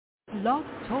Blog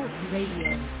Talk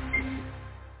Radio.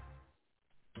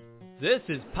 This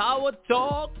is Power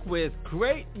Talk with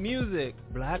great music,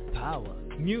 Black Power,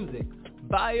 music,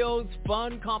 bios,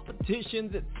 fun,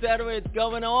 competitions, etc. It's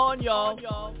going on,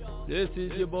 y'all. This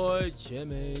is your boy,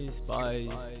 Jimmy Spice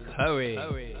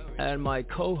Curry, and my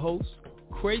co-host,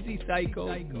 Crazy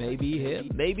Psycho, maybe him,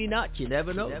 maybe not, you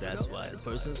never know. That's why the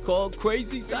person's called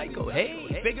Crazy Psycho.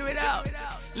 Hey, figure it out.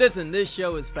 Listen, this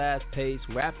show is fast-paced,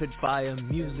 rapid-fire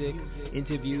music,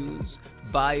 interviews,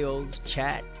 bios,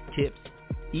 chat, tips,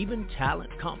 even talent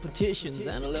competitions,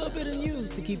 and a little bit of news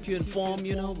to keep you informed,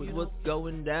 with what's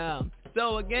going down.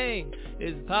 So again,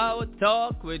 it's Power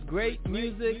Talk with great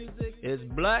music. It's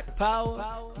Black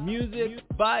Power, music,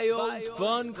 bios,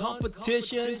 fun,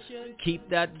 competition. Keep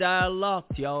that dial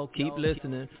locked, y'all. Keep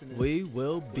listening. We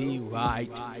will be right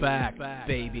back,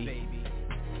 baby.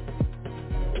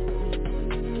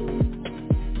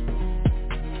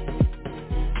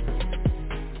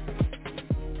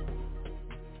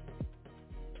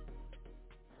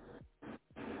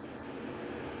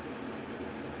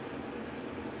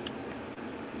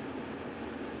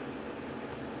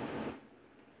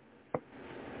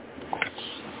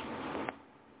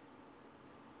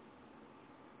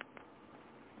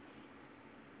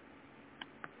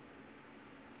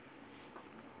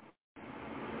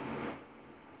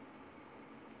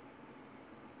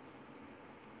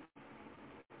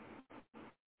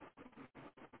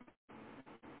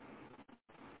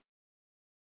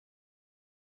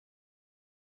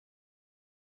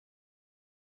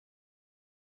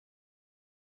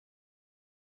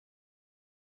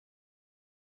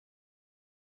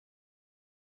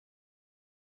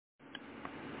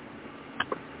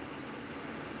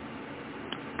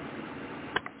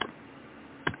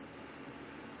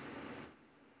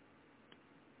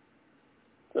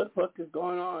 What the fuck is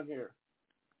going on here?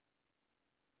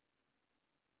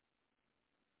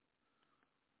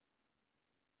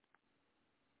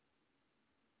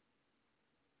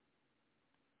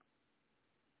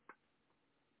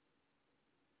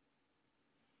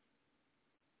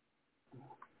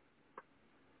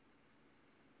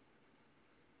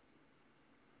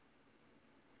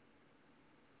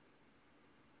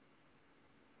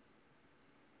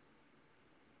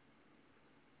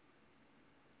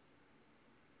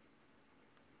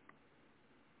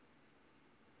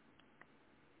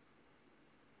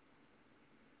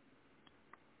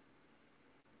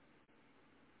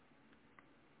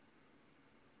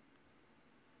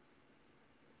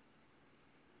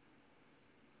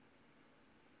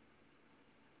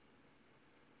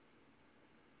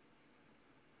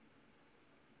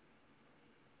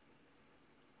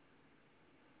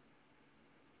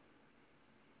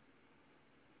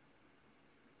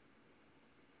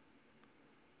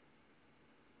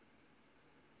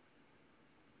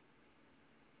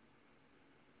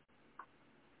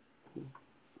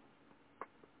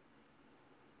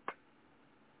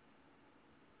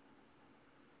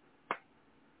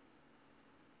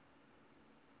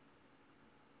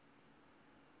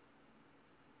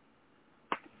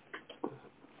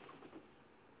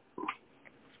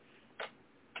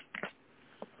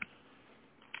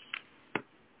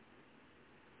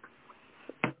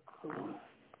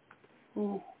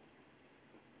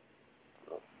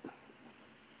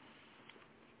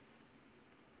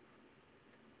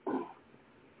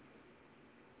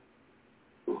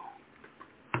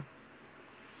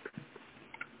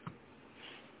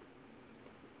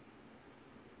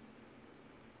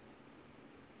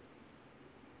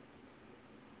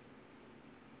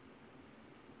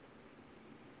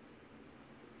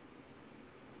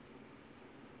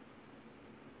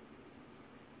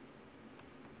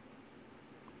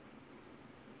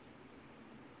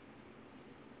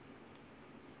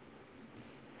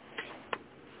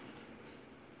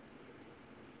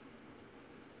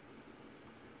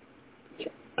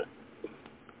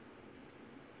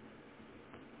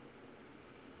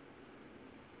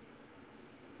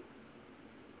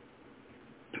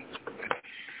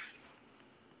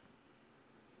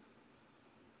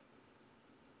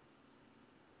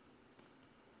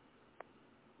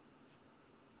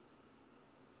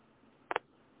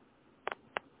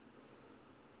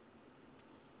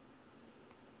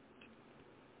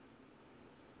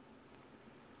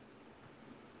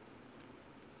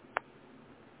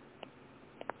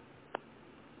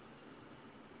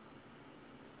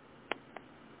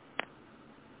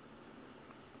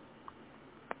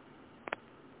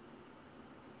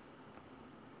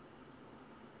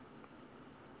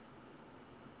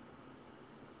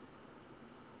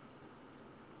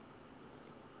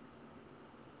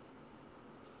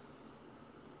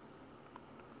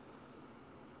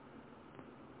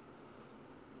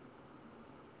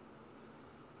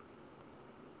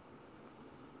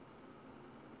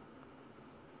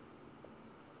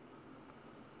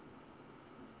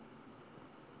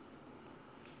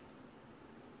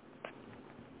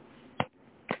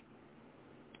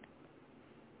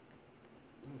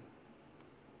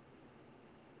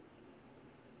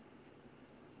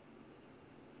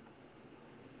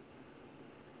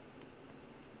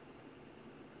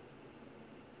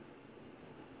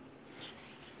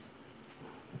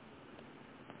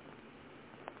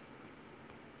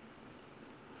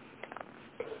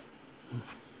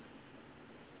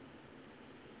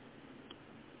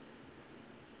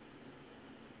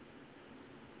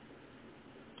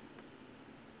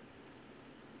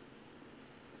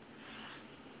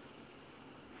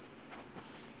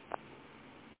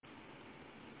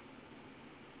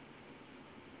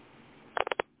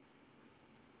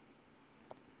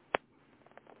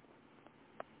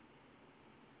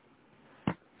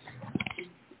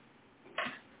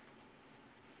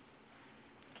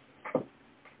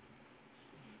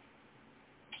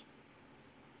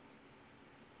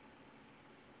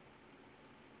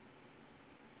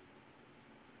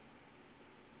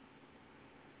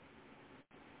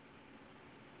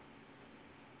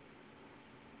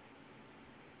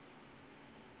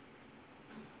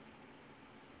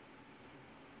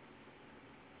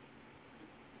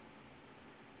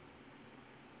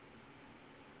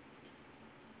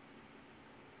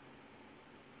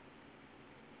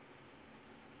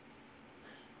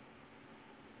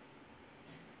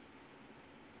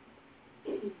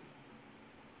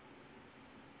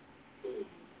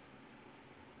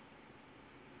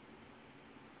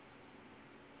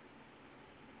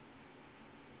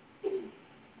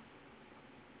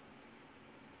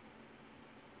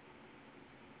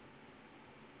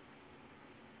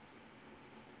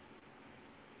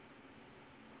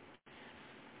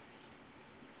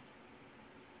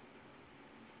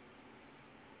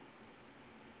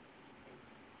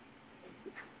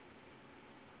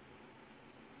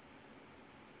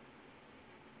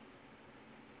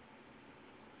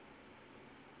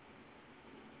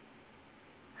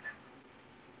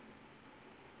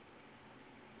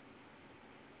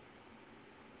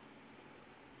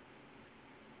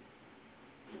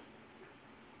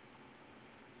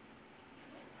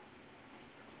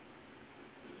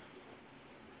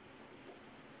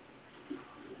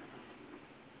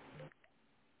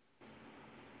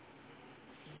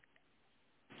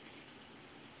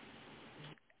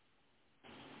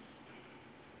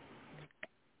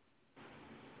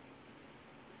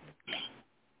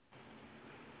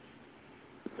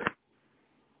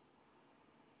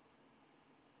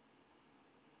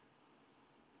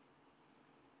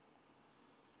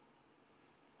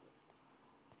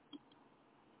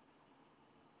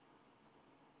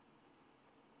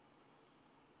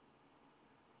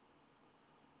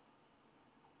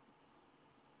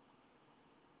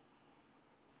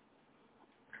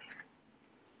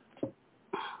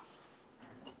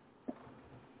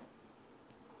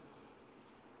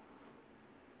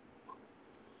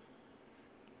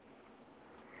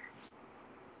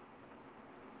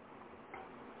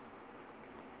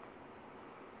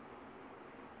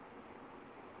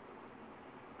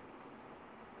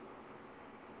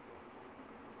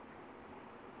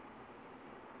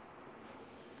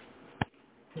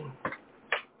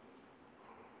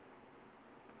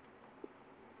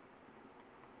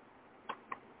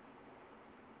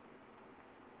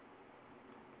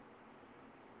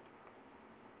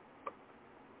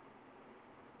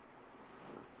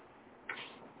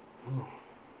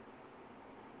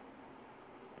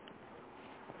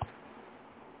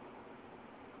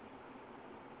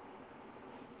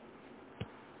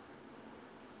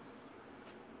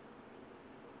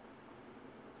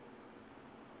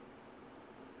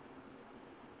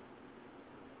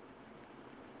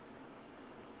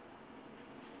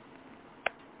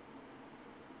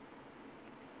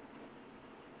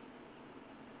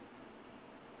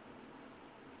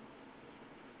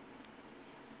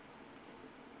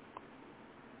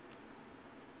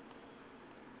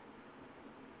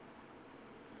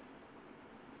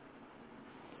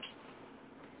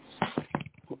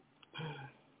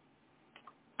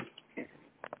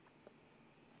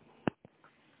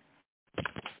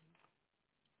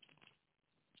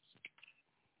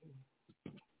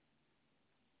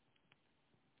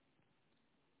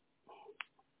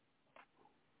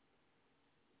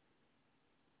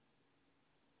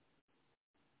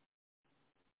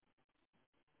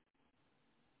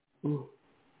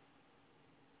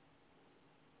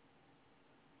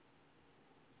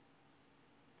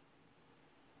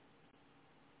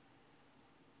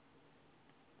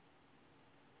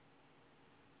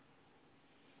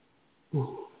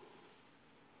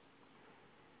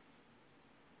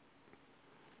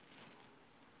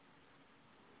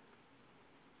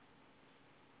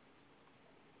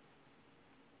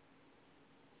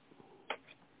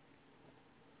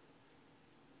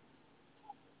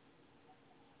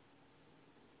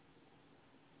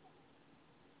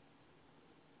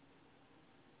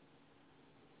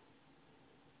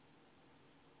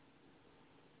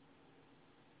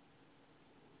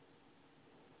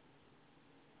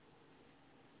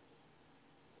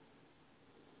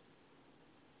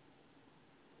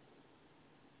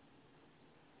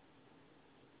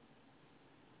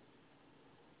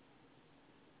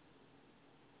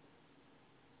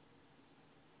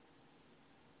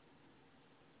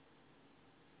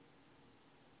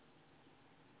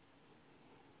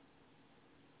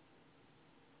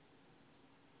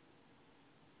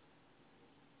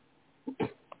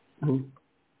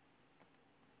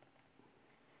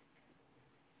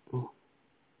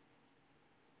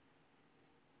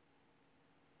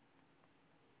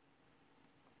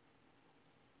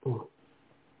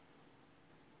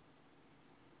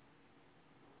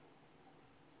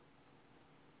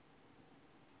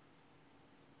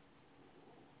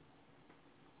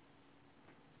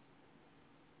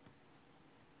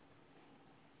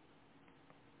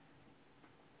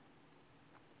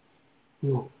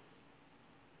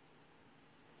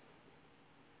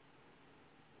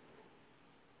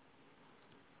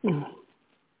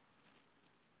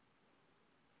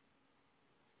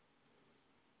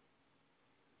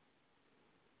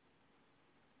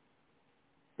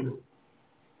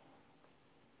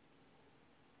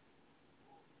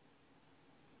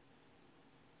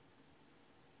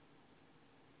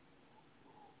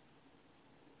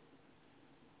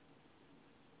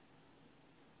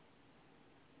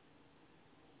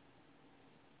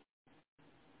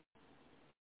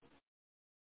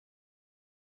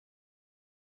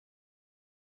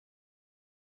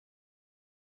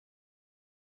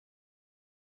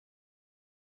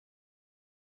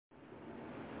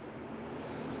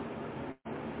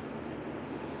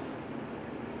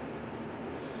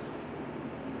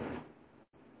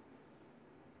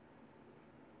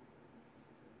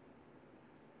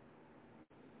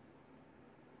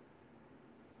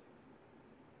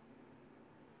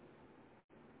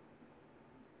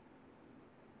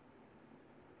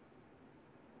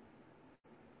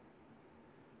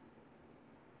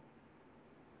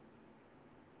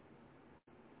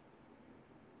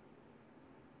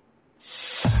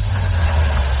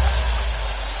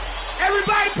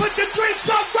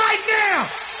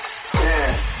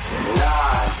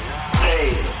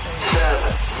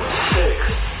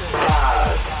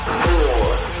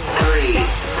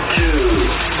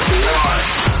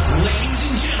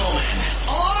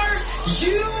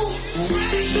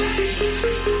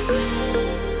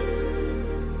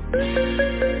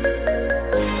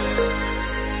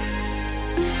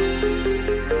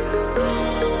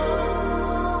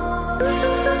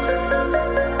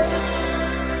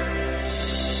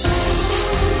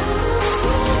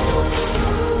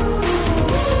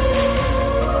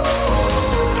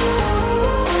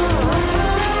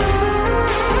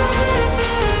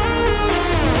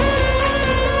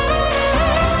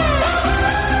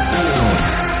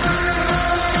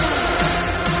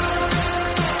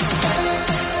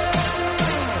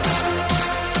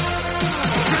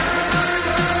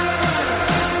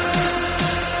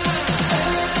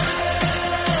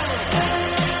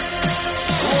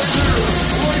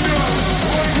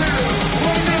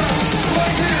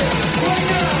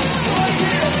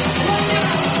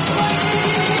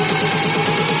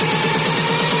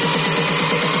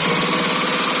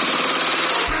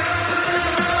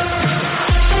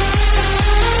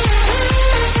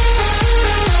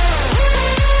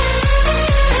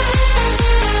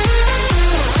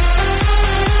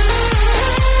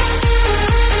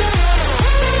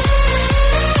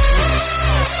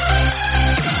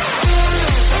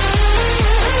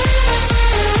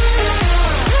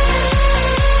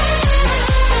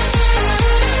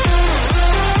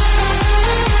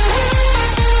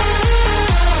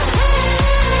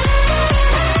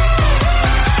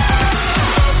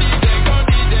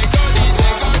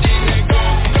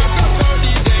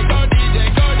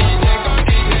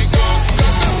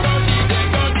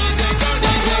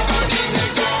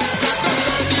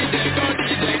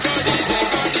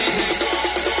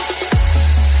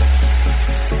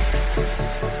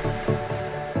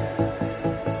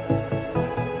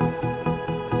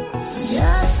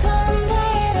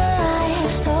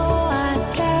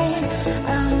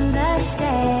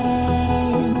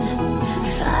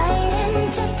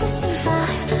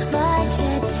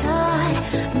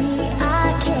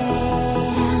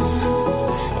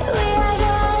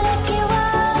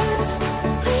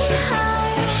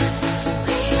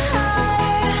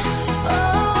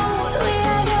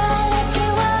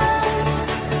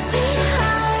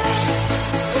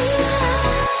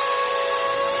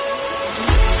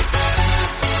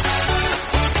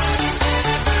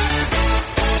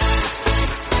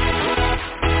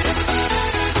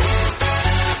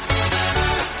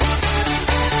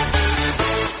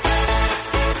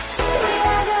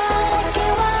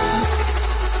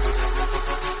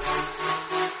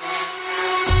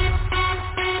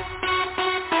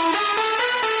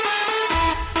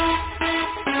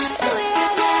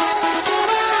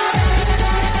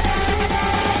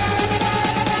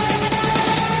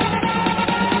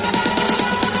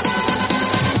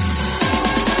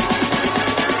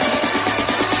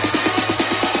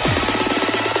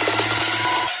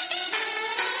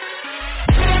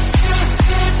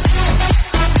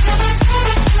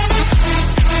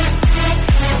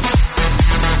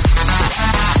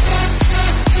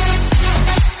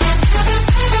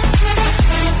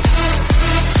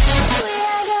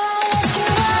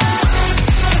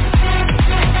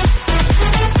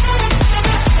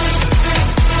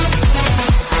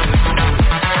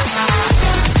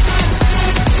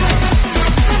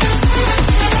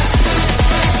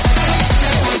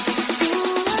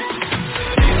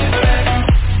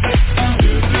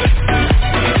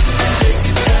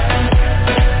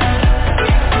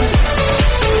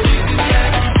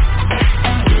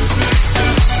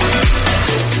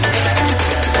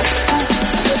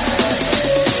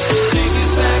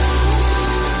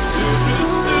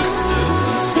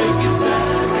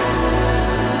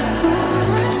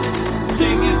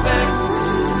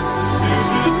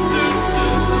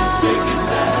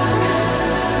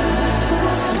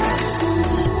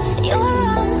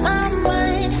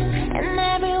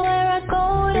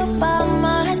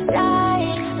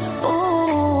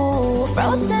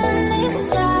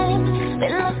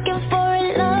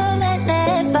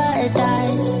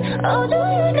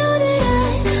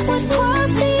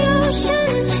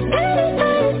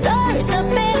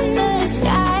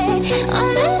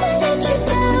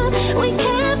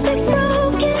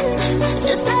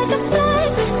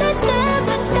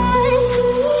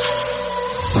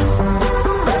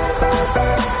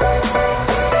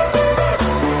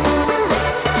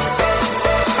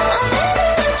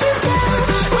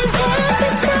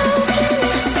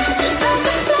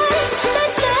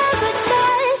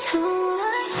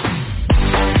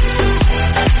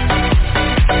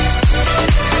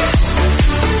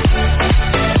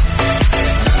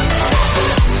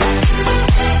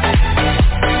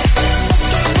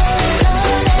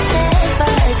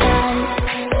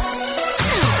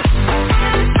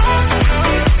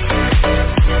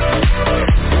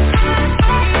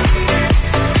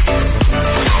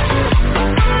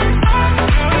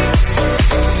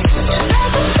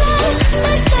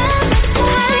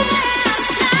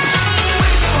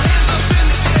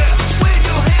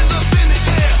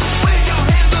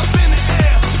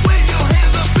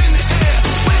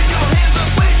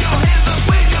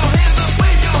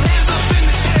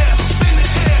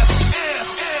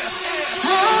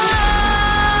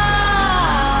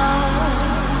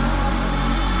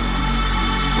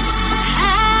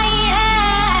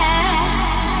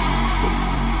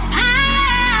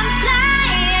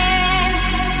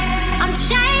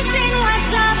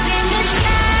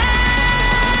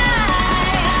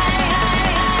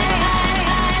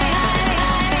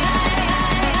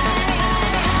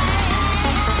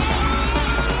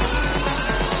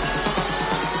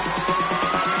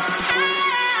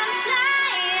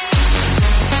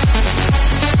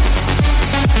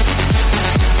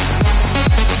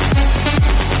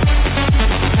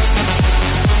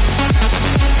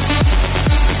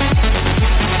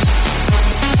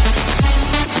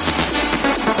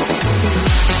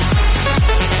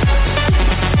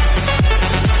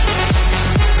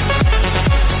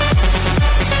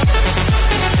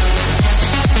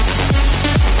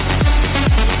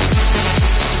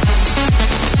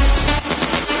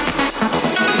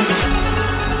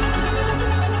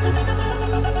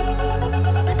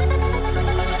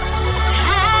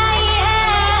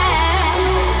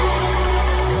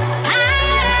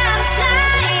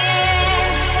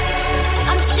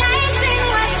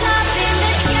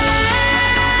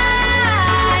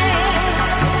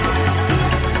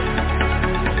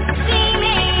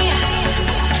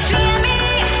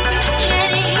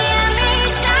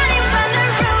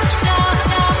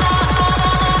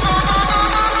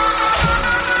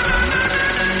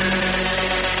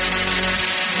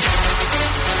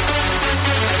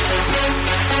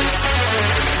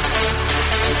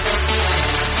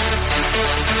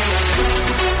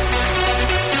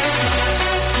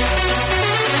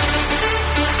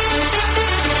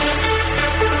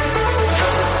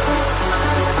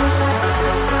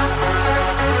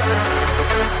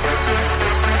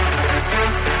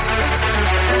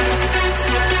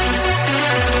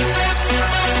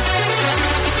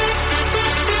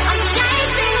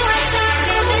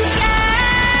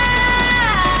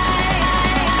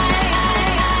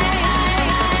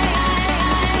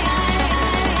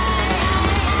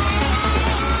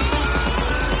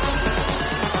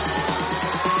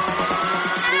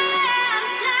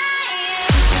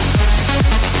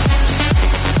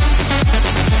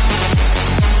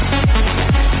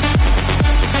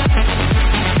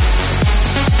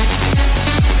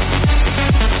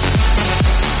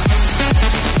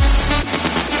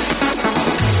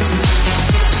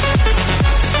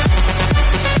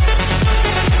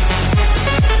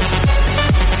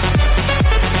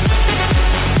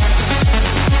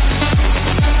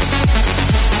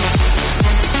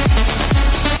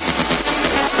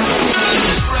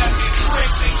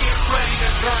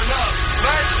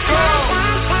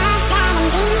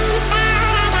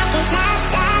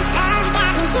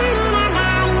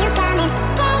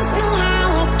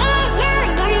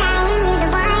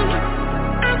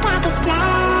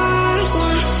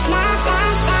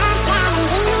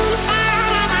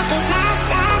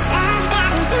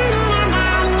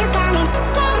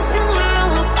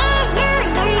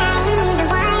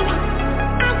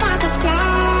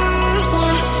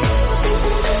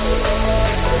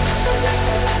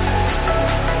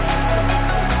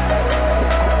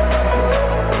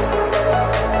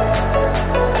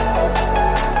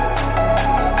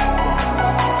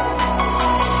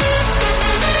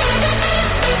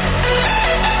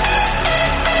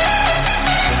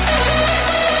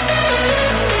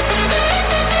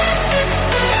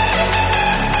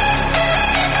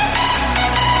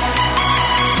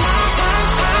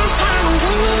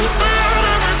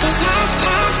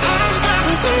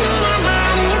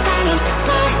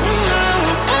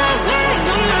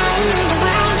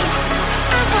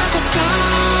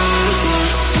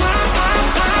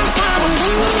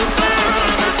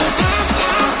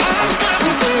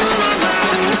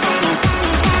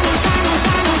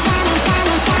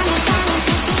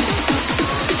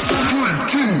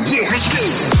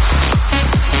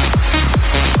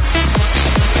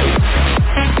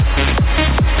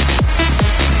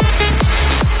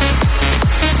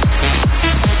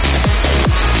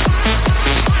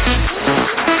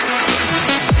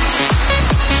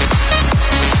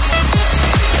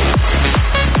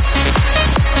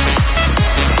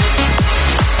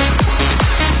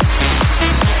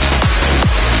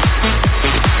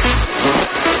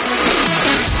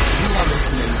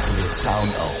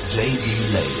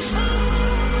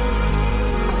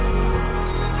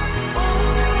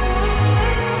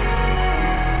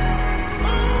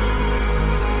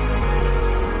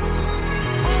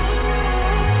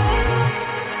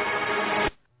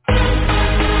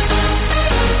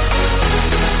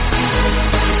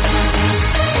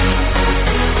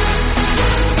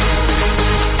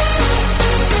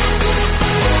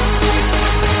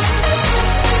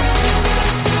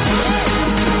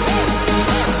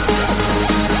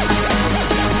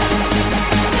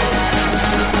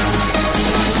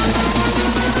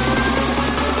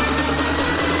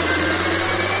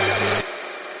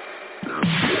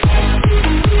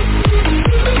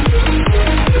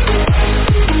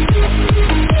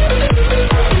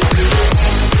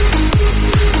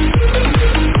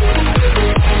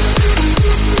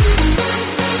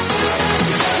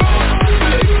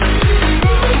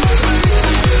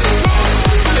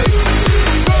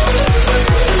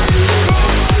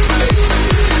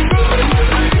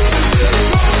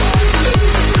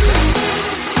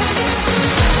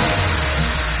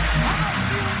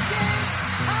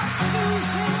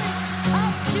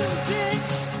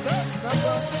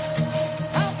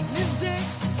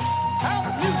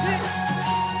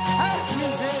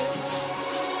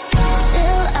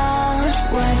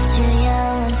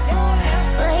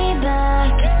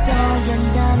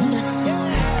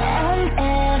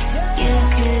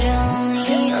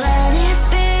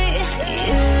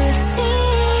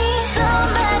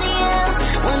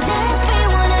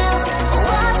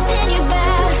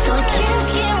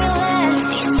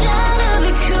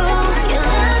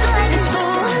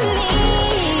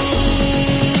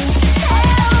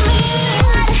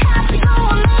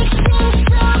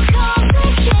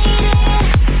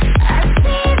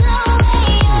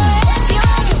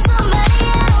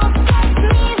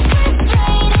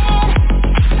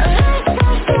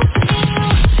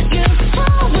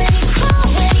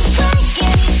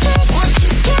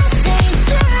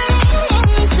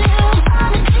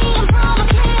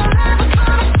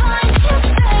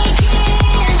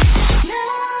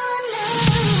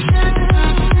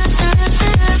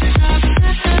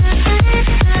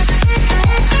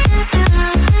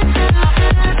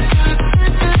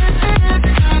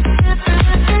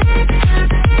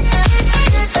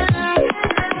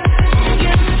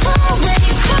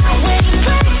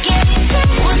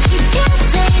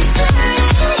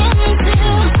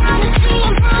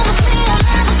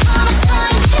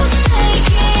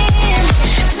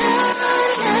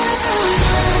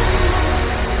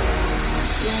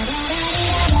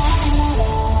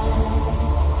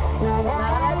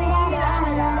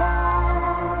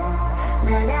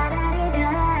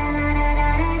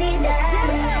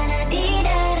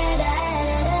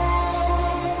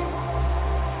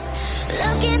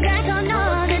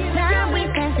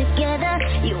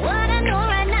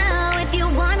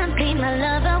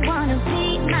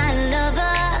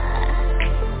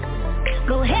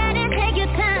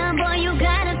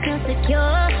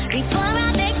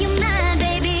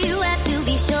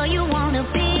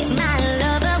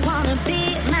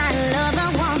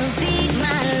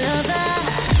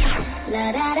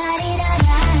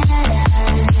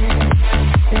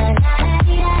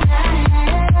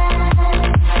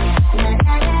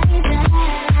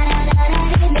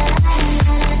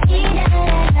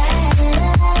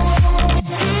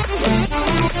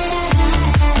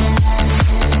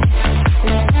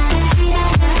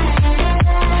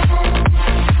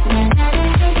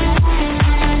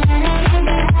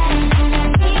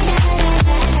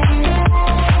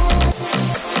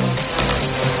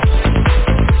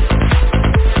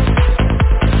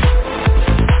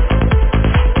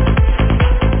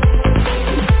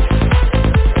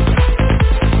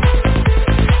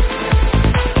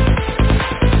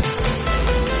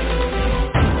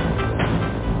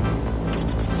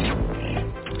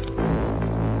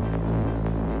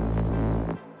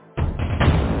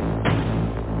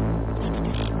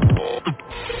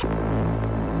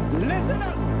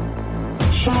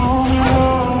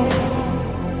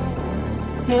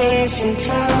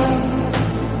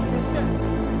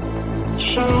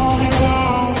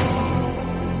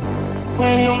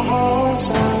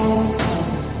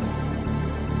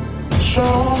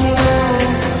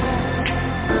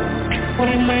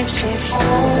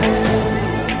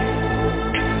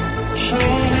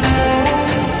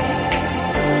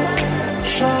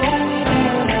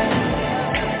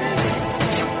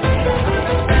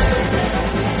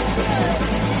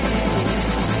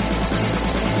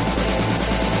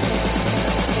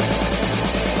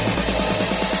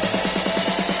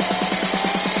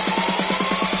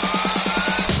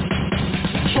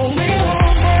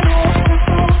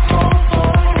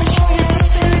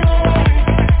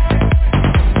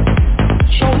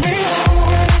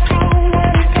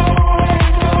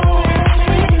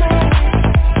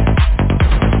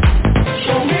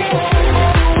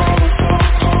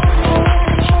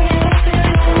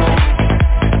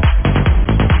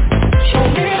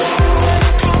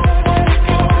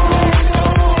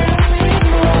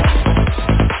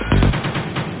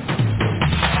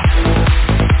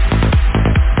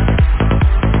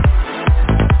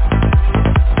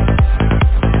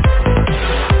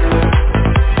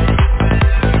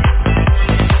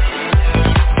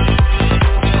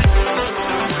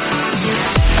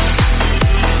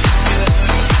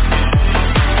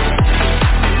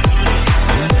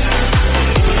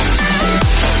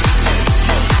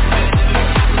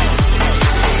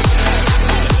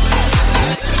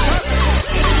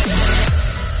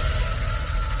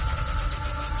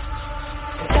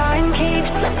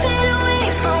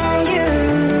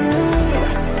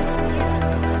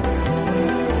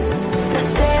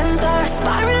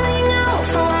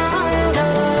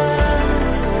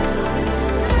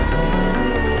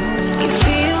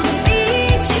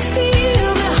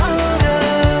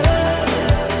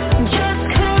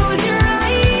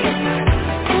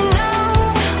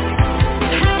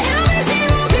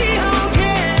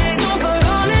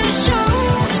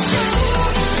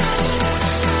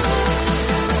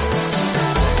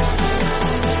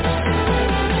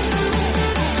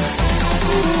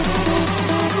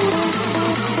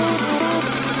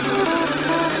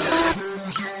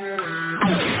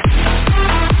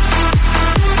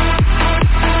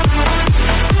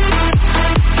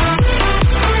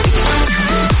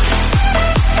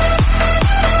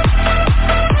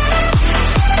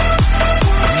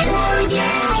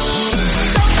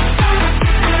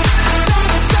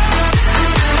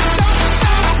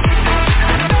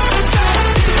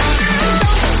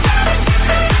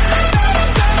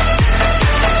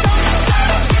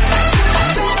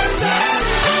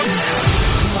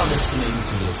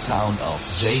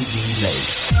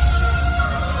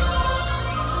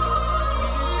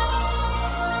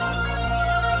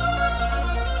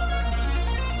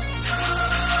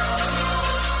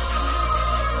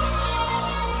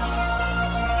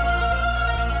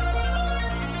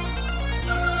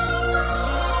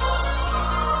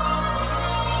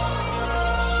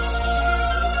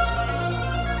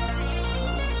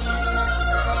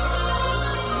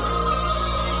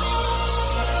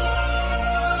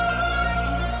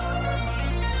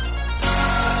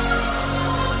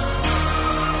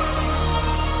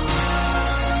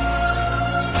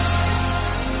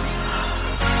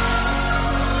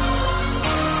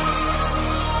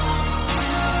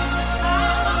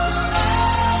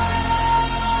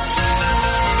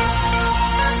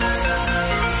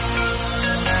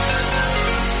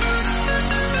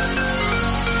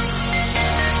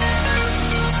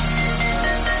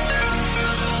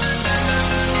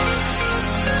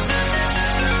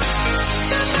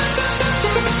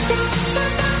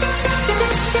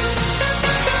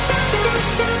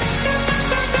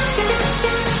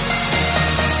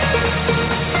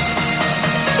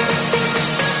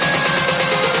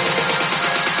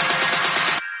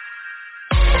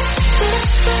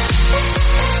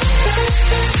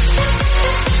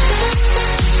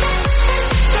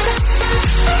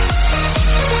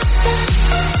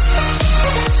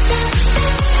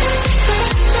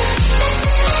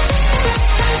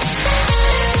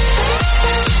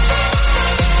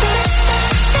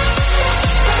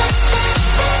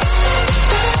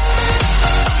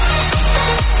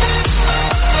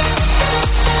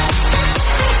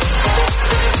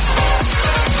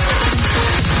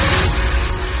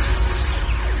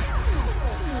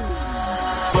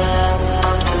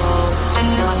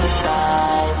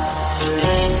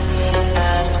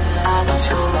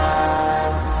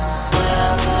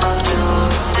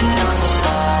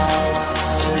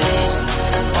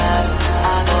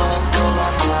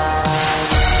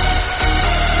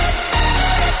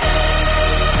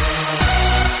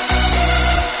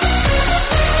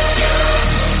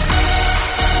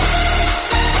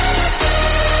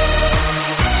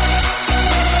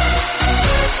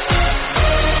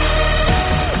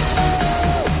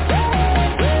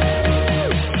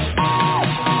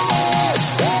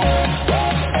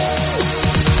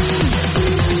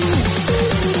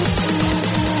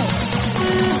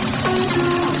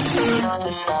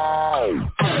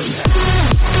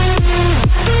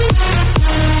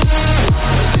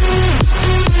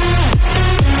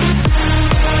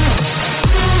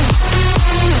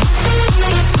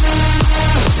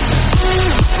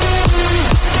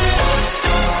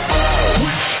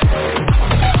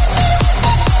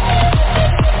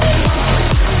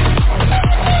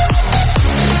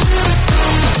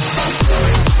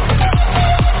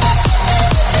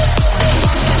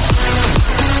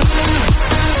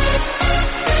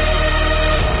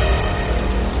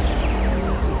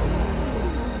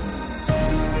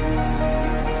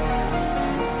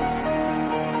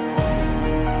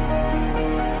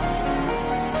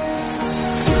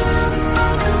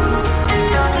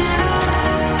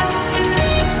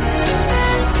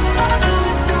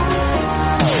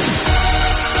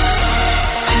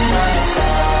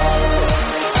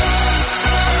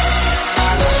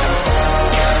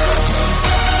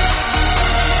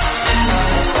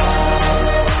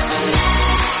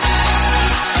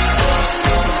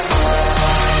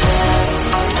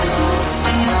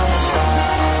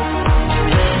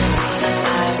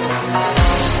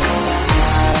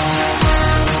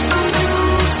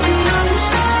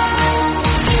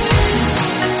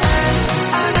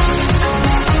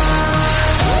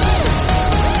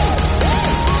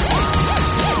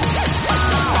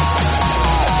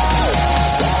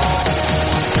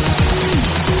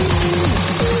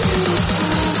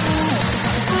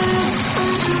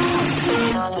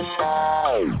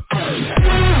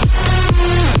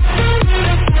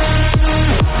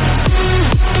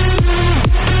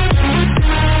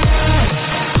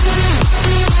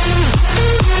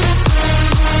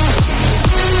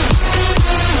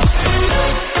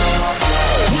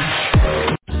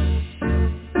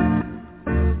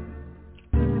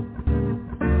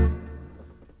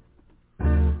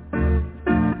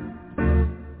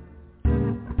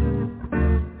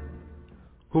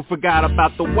 Who forgot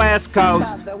about the West Coast?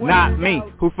 Not me.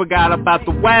 Who forgot about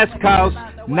the West Coast?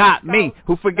 Not me.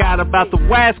 Who forgot about the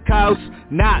West Coast?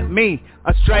 Not me.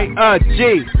 A straight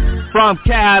G from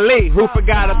Cali. Who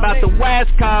forgot about the West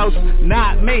Coast?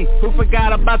 Not me. Who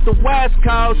forgot about the West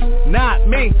Coast? Not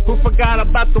me. Who forgot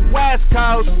about the West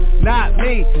Coast? Not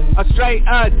me. A straight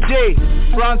G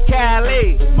from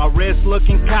Cali. My wrist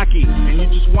looking cocky, and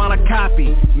you just wanna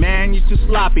copy. Man, you too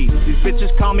sloppy. These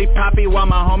bitches call me Poppy while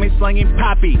my homies slinging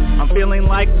Poppy. I'm feeling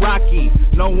like Rocky.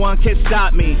 No one can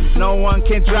stop me. No one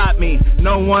can drop me.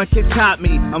 No one can top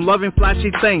me. I'm loving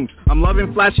flashy things. I'm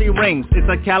loving flashy rings. It's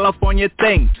a California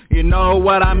thing. You know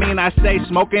what I mean? I stay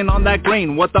smoking on that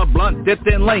green with a blunt dipped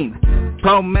in lean.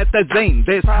 Promethazine,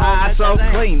 this high so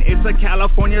clean. It's a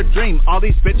California dream. All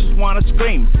these bitches wanna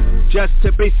scream just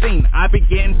to be seen. I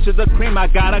begin to the cream. I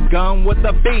got a gun with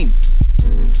a beam.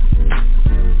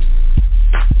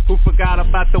 Who forgot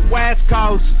about the West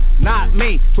Coast? Not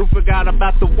me. Who forgot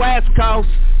about the West Coast?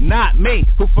 Not me.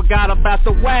 Who forgot about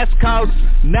the West Coast?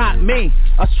 Not me.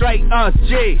 A straight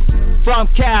G from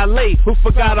Cali. Who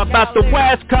forgot about the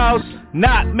West Coast?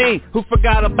 Not me. Who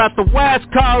forgot about the West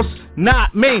Coast?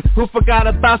 Not me. Who forgot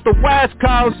about the West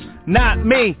Coast? Not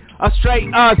me. A straight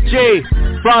G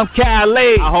from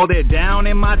Cali. I hold it down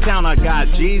in my town. I got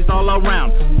G's all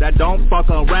around that don't fuck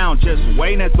around, just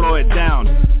waiting to throw it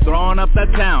down. Throwing up the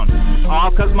town, all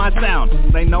cause my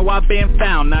sound. They know I've been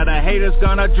found, now the haters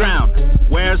gonna drown.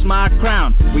 Where's my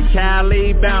crown? We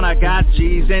Cali bound, I got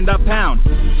G's in the pound.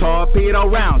 Torpedo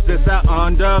rounds, this a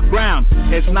underground.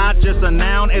 It's not just a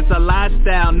noun, it's a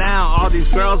lifestyle now. All these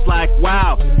girls like,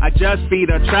 wow, I just beat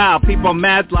a child. People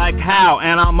mad like how,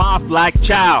 and I'm off like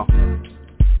chow.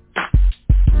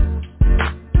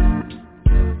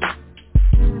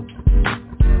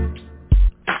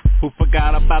 Who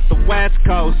forgot about the West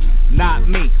Coast? Not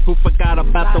me. Who forgot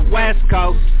about the West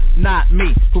Coast? Not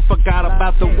me. Who forgot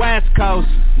about the West Coast?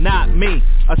 Not me.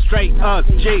 A straight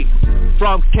G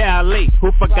from Cali.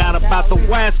 Who forgot about the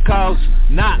West Coast?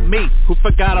 Not me. Who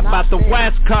forgot about the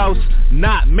West Coast?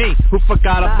 Not me. Who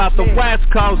forgot about the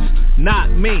West Coast?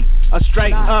 Not me. A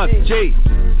straight G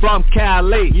from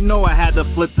Cali. You know I had to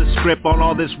flip the script on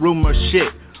all this rumor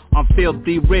shit. I'm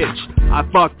filthy rich, I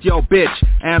fucked your bitch,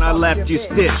 and I left you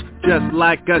stitched, just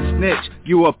like a snitch.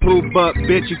 You a poop buck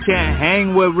bitch, you can't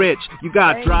hang with Rich. You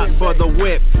got dropped for the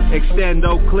whip,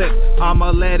 extendo clip.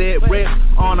 I'ma let it rip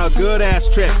on a good ass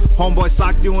trip. Homeboy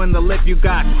socked you in the lip, you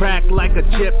got cracked like a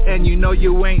chip, and you know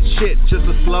you ain't shit, just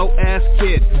a slow ass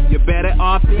kid. You're better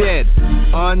off dead,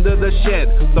 under the shed.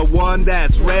 The one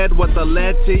that's red with the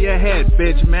lead to your head.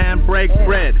 Bitch man break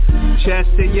bread, chest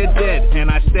to your dead, and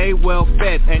I stay well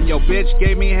fed, and your bitch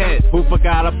gave me head. Who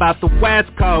forgot about the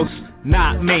West Coast?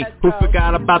 Not me. Who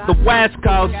forgot about the West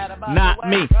Coast? Not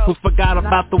me. Who forgot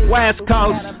about the West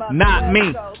Coast? Not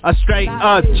me. A straight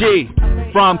G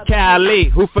from Cali.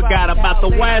 Who forgot about the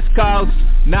West Coast?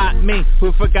 Not me.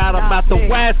 Who forgot about the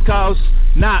West Coast?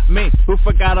 Not me. Who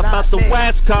forgot about the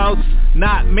West Coast?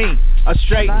 Not me. A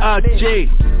straight G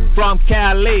from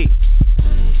Cali.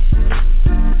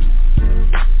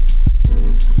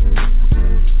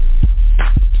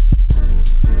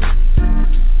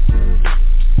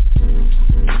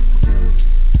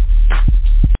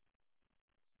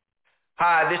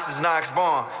 Hi, this is Knox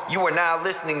Vaughn. You are now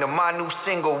listening to my new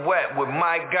single, Wet, with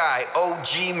my guy,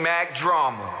 OG Mac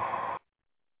Drama.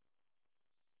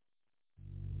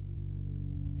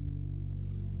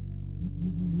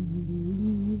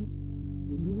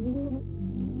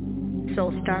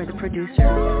 Soulstar, the producer.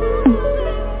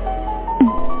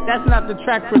 That's not the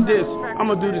track for this. I'm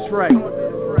gonna do this right.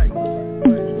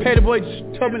 Pay the boy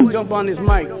told me to jump on this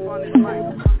mic.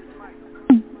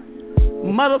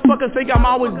 Motherfuckers think I'm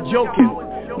always joking.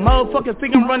 Motherfuckers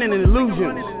think I'm running an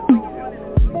illusion.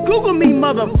 Google me,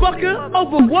 motherfucker.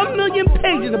 Over 1 million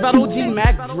pages about OG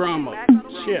Mac Drama.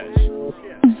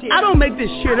 Shit. I don't make this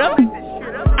shit up.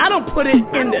 I don't put it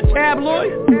in the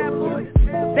tabloid.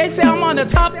 They say I'm on the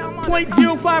top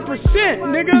 0.05%,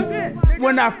 nigga.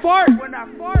 When I fart,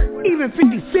 even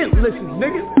 50 Cent listens,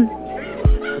 nigga.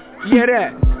 Yeah,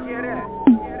 that.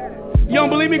 You don't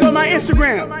believe me? Go to my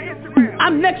Instagram.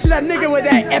 I'm next to that nigga with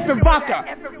that effing vodka.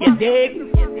 You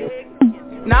dig?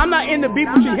 Now I'm not in the beef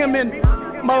between him and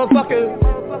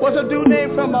motherfucker. What's a dude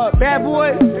name from Bad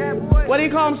Boy? What do he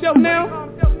call himself now?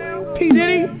 P.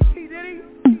 Diddy?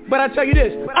 But I tell you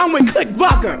this, I'm with Click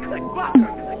Vodka.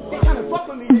 They tryna fuck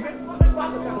with me, nigga. Click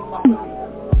Vodka tryna fuck with me.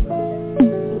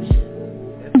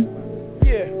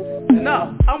 Yeah.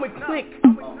 No, I'm with Click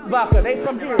Vodka. They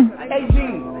from here. AG.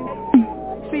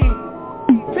 See,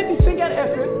 50 Cent got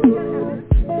effort.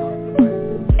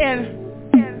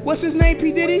 And what's his name,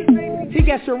 P. Diddy? He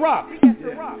got Ciroc.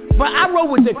 But I roll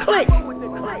with the clique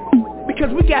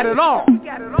because we got it all.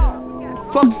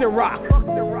 Fuck the rock.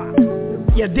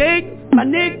 You dig, my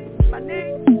nigga?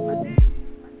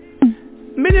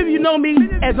 Many of you know me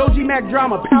as OG Mac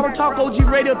Drama, Power Talk, OG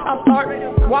Radio, Top Start,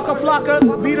 Waka Flocka,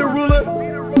 Be the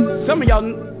Ruler. Some of y'all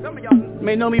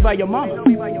may know me by your mama.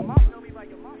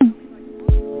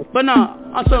 But nah,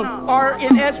 on some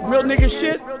RNS, real nigga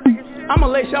shit, I'ma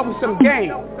lace y'all with some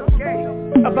game.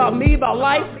 About me, about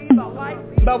life,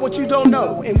 about what you don't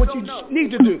know and what you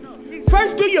need to do.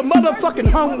 First, do your motherfucking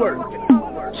homework.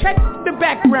 Check the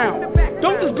background.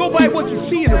 Don't just go by what you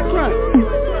see in the front.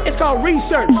 It's called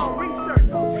research.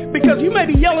 Because you may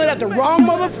be yelling at the wrong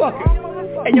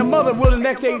motherfucker, and your mother will the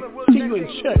next day see you in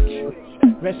church.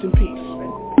 Rest in peace.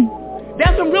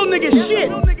 That's some real nigga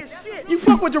shit. You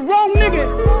fuck with the wrong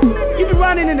nigga, you be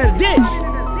running in a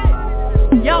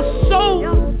ditch. Y'all so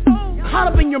caught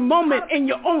up in your moment in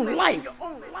your own life,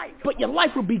 but your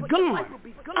life will be gone.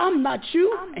 I'm not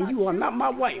you, and you are not my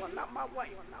wife.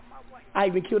 I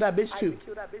even killed that bitch too.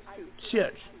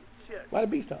 Shit. Why the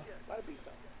beast talk?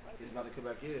 He's about to come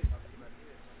back here.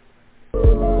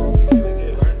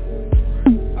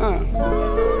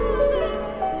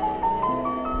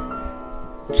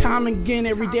 Time and again,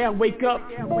 every day I wake up,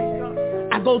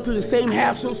 I go through the same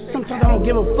hassles. Sometimes I don't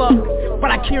give a fuck, but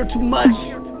I care too much.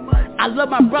 I love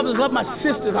my brothers, love my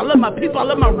sisters, I love my people, I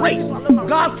love my race.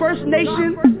 God First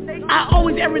Nation, I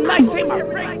always every night say my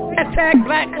race. Hashtag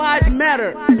Black Lives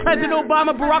Matter. President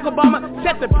Obama, Barack Obama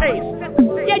set the pace.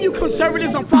 Yeah, you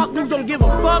conservatives on Fox News don't give a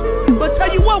fuck, but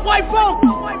tell you what, white folks,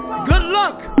 good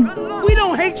luck. We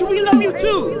don't hate you, we love you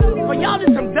too. But y'all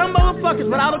just some dumb motherfuckers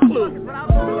without a clue.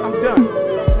 I'm done.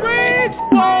 Free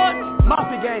Squad,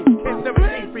 Mafia Gang,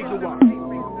 1017 Free Good Walk.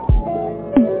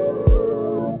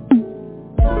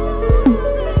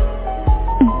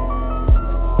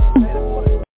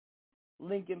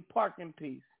 Lincoln Park in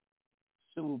peace.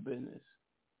 Civil business.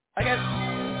 I guess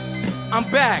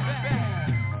I'm back.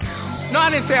 No, I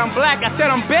didn't say I'm black. I said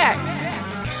I'm back.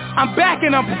 I'm back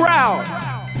and I'm proud.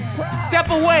 Step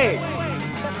away.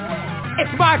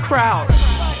 It's my crowd.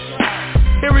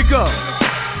 Here we go.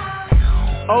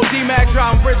 OG Mac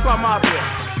Drama, Briscoe Mafia.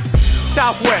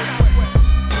 Southwest.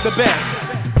 The best.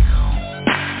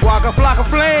 Waka Flocka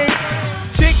Flame.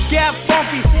 Chick Gap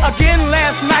Funky again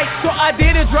last night, so I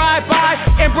did a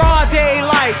drive-by in broad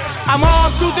daylight. I'm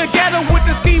all through together with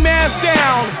the ski mask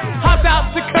down. Hopped out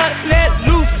to cut, let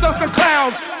loose on some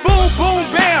clowns. Boom,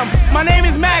 boom, bam, my name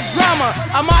is Mac Drama.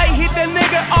 I might hit the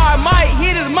nigga or I might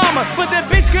hit his mama, but the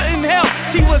bitch couldn't help,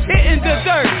 she was hitting the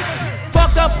dirt.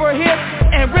 Fucked up her hip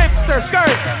and ripped her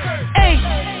skirt. Ain't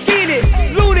seen it,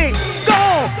 looted,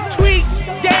 gone, tweet,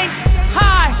 dank,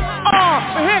 high,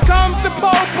 on. Here comes the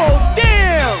popo,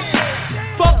 damn.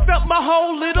 Fucked up my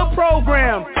whole little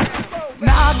program.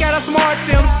 Now I got a smart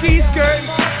MC skirt.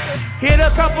 Hit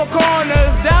a couple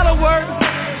corners, that'll work.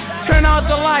 Turn out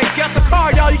the lights, got the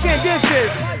car, y'all, you can't diss this.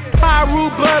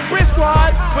 Pyru, Blood, Brick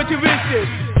Squad, what you wish this?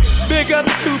 Big up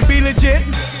to Be Legit.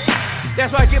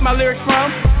 That's where I get my lyrics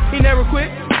from. He never quit.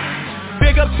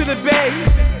 Big up to the Bay.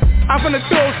 I'm from the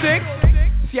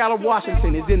 206. Seattle,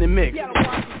 Washington is in the mix.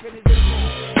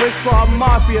 Brick Squad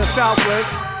Mafia, Southwest.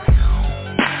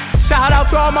 Shout out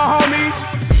to all my homies.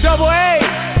 Double A,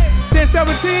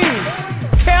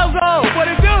 1017. Kelzo, what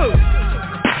it do?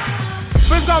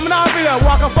 Brick Squad Mafia,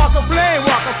 Waka Flocka Flame,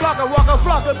 Waka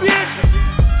Flocka, bitch.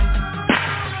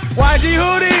 YG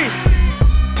Hoodie,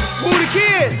 Who the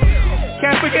Kid.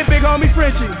 Can't forget big homie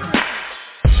Frenchie.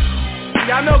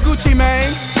 Y'all know Gucci,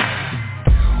 man.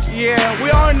 Yeah, we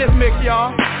all in this mix,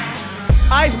 y'all.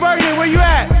 Ice Bergen, where you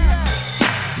at?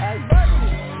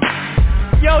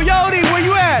 Yo, Yodi, where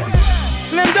you at?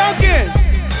 Slim Duncan,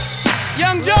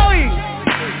 Young Joey,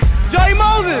 Joey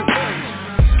Moses,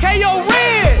 K.O.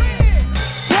 Red,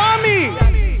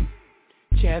 Kwame,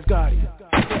 Chaz Gotti.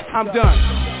 I'm done.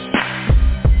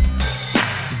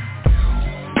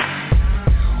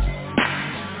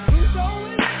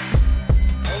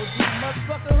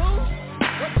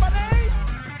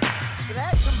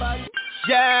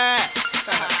 Yeah,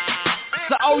 it's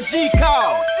the OG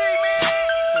call.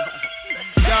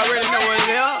 Y'all already know what it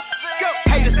is.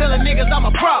 Haters telling niggas I'm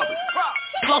a problem.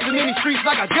 Flossing in these streets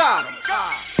like I got them.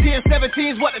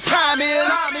 10-17's what the time is.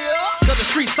 Cause the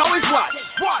streets always watch.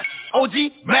 OG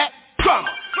Mac Drama.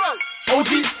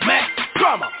 OG Mac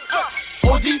Drama.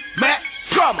 OG Mac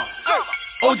Drama.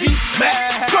 OG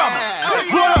Mac Drama.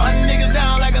 Hunting niggas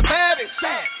down like a savage.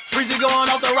 Breezy going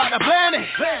off the rock the planet.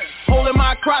 Holding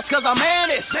my crotch cause I'm man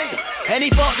it. And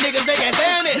these fuck niggas they can't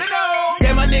stand it.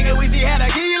 Yeah my nigga we see had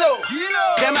a kilo.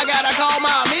 Damn, I gotta call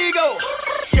my amigo.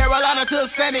 Carolina to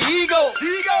San Diego.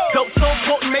 Dope so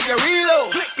potent, make it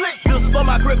reload. Just for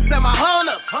my grips and my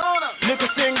hunters.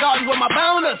 Nicholson Garden with my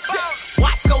bonus.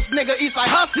 West Coast nigga, East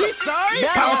Side hustler.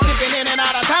 Pound sipping in and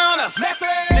out of towners.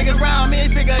 Niggas round me,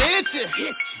 figure itchy.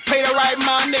 Pay the right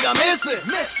mind, nigga missing.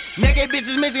 Naked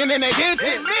bitches missing in their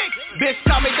kitchen. Bitch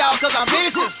call me dog cause I'm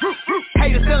vicious.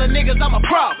 Haters telling niggas I'm a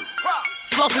problem.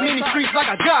 Flossing in these streets like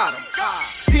I got them.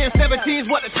 10-17's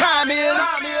what the time is.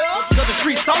 Cause the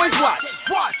streets always watch.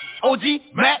 OG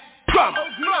Mac Drama.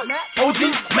 OG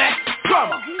Mac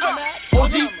Drama.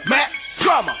 OG Mac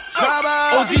Drama.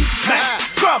 OG Mac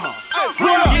Drama.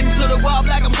 Getting to the wall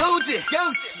like I'm Gucci.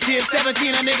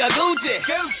 10-17 a nigga Gucci.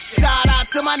 Shout out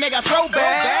to my nigga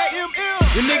Throwback.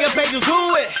 The nigga pay to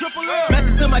do it.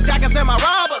 Message to my jackets and my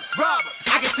robbers.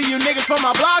 I can see you niggas from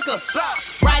my blockers.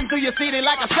 Riding through your city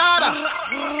like a shotter.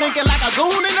 Thinking like a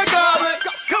goon in the goblet.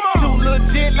 Too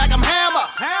legit like I'm Hammer.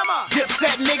 Dip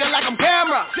set nigga like I'm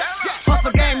Camera.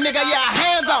 Hustle game nigga, yeah,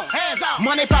 hands on.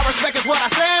 Money, power, respect is what I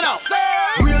stand on.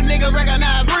 Real nigga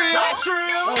recognize real.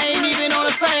 Ain't even on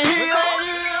the same hill.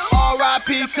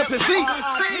 R.I.P. to P.C.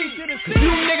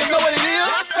 You niggas know what it is.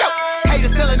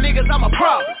 Haters telling niggas I'm a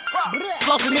problem.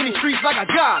 Flossing in these streets like I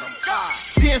got them.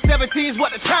 10-17's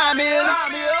what the time is.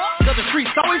 Cause the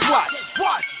streets always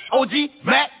watch. OG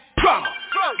Mac Drama.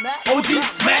 OG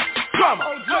Mac Drama.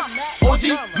 OG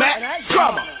Mac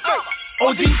Drama.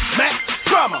 OG Mac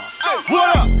Drama.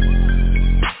 What up?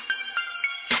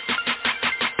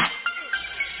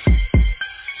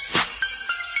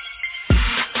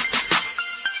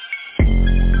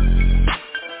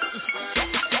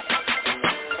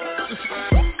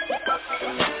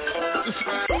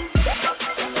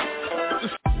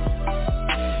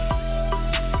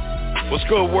 What's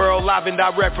good, world? Live and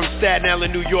direct from Staten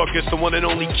Island, New York. It's the one and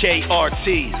only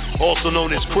KRT, also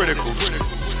known as Critical.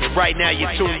 And right now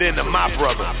you're tuned in to my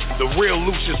brother, the real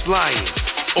Lucius Lyon,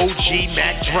 OG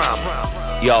Mac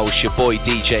Drama. Yo, it's your boy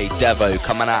DJ Devo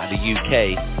coming out of the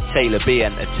UK, Taylor B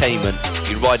Entertainment.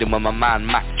 You're riding with my man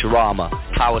Mac Drama.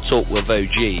 Power Talk with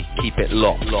OG. Keep it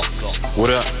locked. What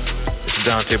up? It's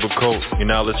Dante Bacote. You're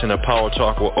now listening to Power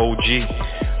Talk with OG.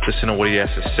 Listen to what he has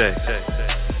to say.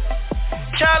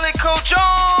 Calico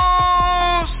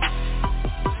Jones!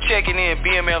 Checking in,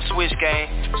 BMF Switch Gang.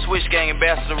 Switch Gang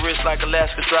ambassador, wrist like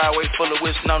Alaska driveway full of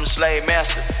whistling on the slave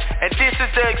master. And this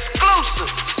is the exclusive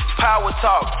Power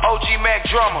Talk, OG Mac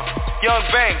Drummer, Young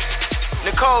Banks,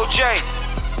 Nicole J.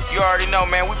 You already know,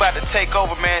 man, we about to take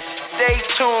over, man. Stay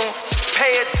tuned,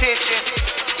 pay attention,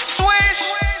 Swish!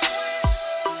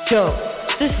 Yo,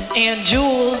 this is Ann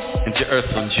Jules. And to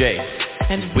Earthling J.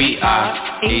 And we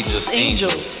are Ageless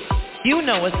Angels. You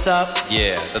know what's up.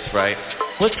 Yeah, that's right.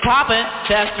 What's poppin'?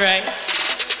 That's right.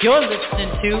 You're listening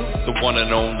to the one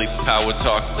and only Power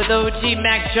Talk with OG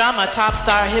Mac Drama, Top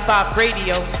Star Hip Hop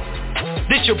Radio.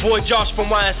 This your boy Josh from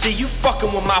YNC. You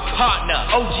fucking with my partner,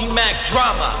 OG Mac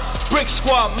Drama, Brick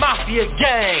Squad Mafia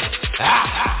Gang.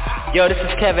 Yo, this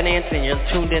is Kevin Anthony. You're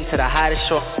tuned in to the hottest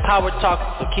show, Power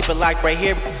Talk. So keep it locked right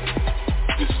here.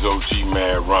 This is OG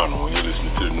Mad Ronald. You're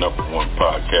listening to the #1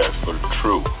 podcast for the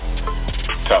truth.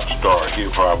 Top Star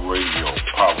Hip Hop Radio,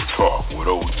 Power Talk with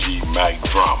OG Mac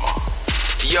Drama.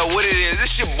 Yo, what it is?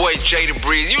 This your boy Jada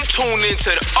Breeze. You tuned into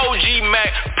the OG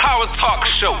Mac Power Talk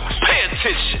Show. Pay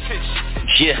attention.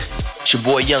 Yeah, it's your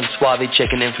boy Young Suave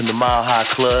checking in from the Mile High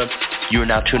Club. You are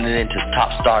now tuning in to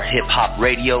Top Star Hip Hop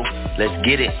Radio. Let's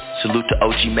get it. Salute to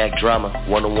OG Mac Drama,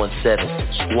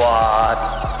 1017 Squad.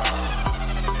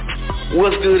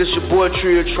 What's good? It's your boy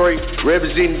Trio Trey,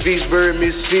 representing Vicksburg,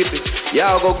 Mississippi.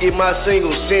 Y'all go get my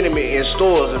single Sentiment in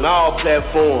stores and all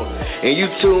platforms. And you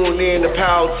tune in to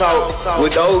Power Talk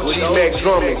with the OG Mac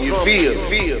Drama. You feel?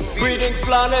 Greetings,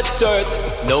 planet Earth.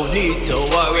 No need to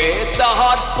worry. It's the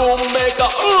hot boom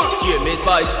maker. Give me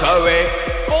my curry.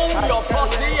 Boom your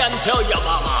pussy and tell your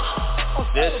mama.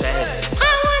 This is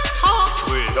Power Talk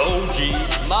with OG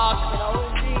Mac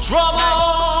Drama.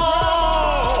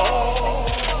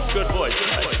 Good voice.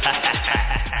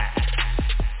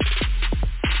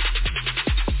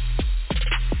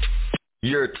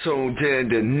 You're tuned in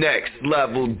to Next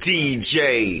Level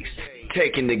DJs,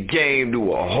 taking the game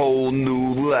to a whole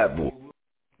new level.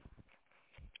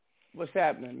 What's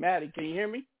happening? Maddie, can you hear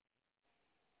me?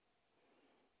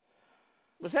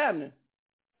 What's happening?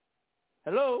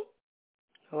 Hello?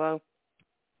 Hello?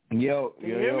 Can you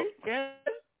hear me?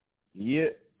 Yeah.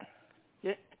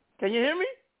 Can you hear me?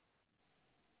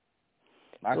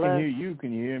 I can hear you.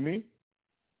 Can you hear me?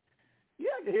 Yeah,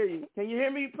 I can hear you. Can you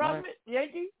hear me, Prophet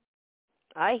Yankee?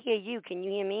 I hear you. Can you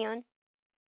hear me, hon?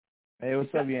 Hey,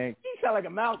 what's up, Yankee? You sound like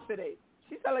a mouse today.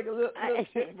 She sound like a little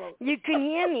chipmunk. You can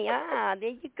hear me. There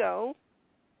you go.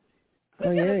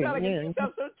 Oh, yeah, you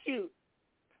sound so cute.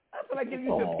 I feel like giving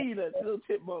you some peanuts, little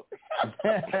chipmunk.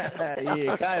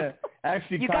 Yeah, kind of.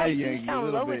 Actually, you kind of guys Yankee.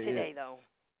 sound lower bit, today, though.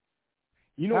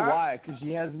 You know why? Because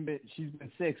she's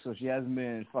been sick, so she hasn't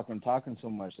been fucking talking so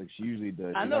much like she usually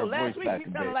does. I know. Last week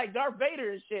she sounded like Darth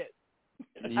Vader and shit.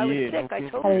 I was sick. I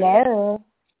told you. Hello.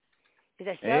 Is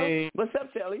that Shelly? Hey. What's up,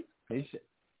 Shelly? Hey,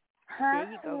 Hi,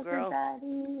 there you go, girl.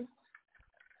 Everybody.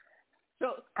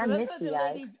 So I let's miss let you the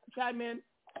guys. ladies chime in.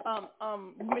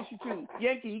 Miss you too.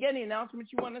 Yankee, you got any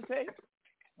announcements you want to say?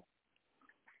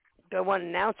 Do I want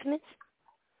announcements?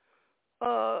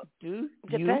 Do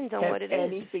depends you on have what it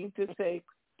anything to say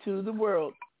to the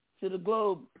world, to the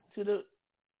globe, to the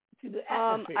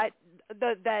atmosphere?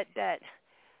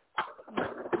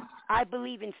 I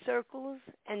believe in circles,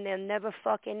 and they're never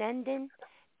fucking ending.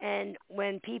 And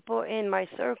when people are in my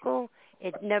circle,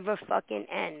 it never fucking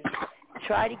ends.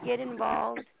 Try to get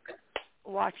involved.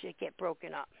 Watch it get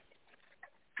broken up.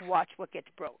 Watch what gets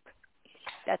broke.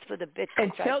 That's for the bitch that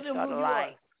And tries tell to them start who a you lie.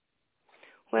 are.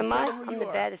 Who am I? Tell them who I'm you the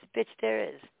are. baddest bitch there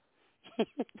is.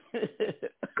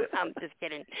 I'm just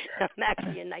kidding. I'm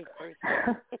actually a nice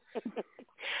person.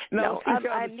 No, I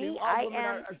women am.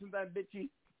 are sometimes bitchy.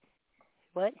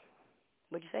 What?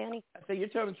 What'd you say, honey? I say you're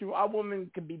telling the truth. All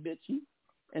women can be bitchy,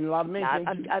 and a lot of men can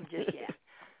too. I'm just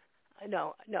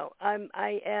No,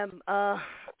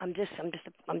 I'm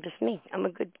just me.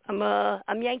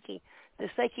 I'm Yankee, the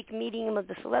psychic medium of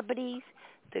the celebrities,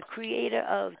 the creator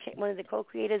of one of the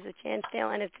co-creators of Chansdale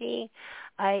NFT.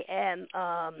 I am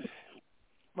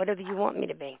whatever you want me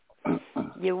to be.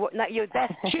 Not your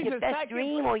best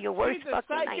dream or your worst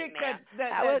fucking nightmare.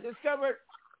 That discovered.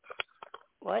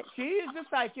 What? She is the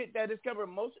psychic that discovered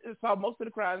most of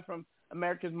the crimes from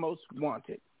America's Most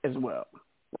Wanted as well.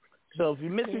 So if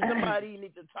you're missing somebody, you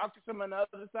need to talk to someone on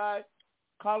the other side.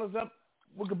 Call us up.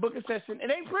 We can book a session.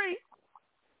 It ain't free.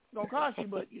 It's gonna cost you,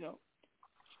 but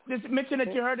just mention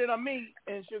that you heard it on me,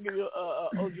 and she'll give you a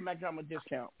OG Mac Drama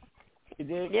discount. You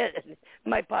dig? Yeah,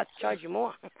 might charge you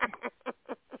more.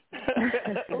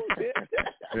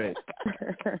 Great.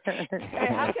 Hey,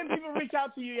 how can people reach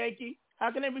out to you, Yankee?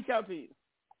 How can they reach out to you?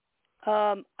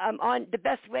 I'm on the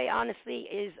best way, honestly,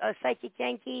 is Psychic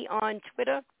Yankee on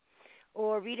Twitter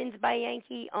or Readings by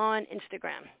Yankee on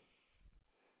Instagram.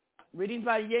 Readings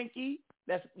by Yankee.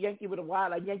 That's Yankee with a Y,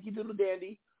 like Yankee Doodle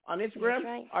Dandy on Instagram. That's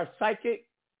right. Or Psychic.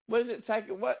 What is it?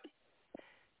 Psychic what?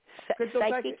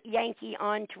 Psychic Yankee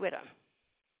on Twitter.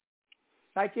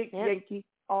 Psychic Yankee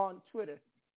on Twitter.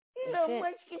 You know,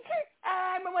 Munchkin,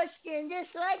 I'm a Munchkin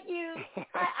just like you.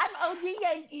 I'm OG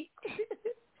Yankee.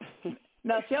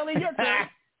 Now, Kelly, your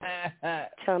turn.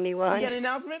 Tell me one. You got any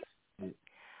announcements?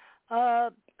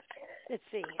 Let's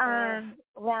see.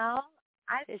 Well,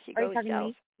 are you talking to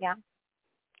me? Yeah.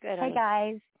 Good. Hey,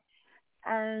 guys.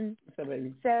 What's up,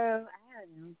 baby? So, I had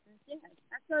announcements. Yeah,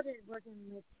 I started working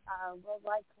with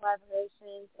worldwide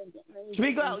collaborations and getting ready.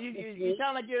 Speak out. You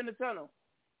sound like you're in the tunnel.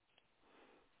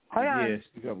 Hold on. Yeah,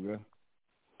 speak up, girl.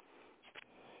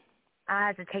 I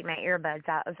had to take my earbuds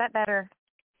out. Is that better?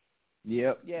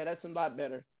 Yep. Yeah, that's a lot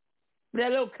better.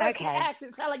 That little country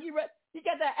accent sound like you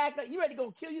got that act like you ready to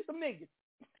go kill you some niggas.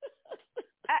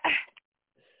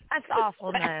 That's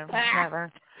awful. No,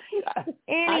 never.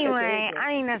 Anyway, I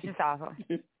think that's just awful.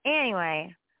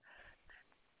 Anyway,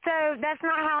 so that's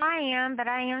not how I am, but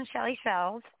I am Shelly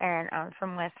Shells, and I'm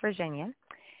from West Virginia.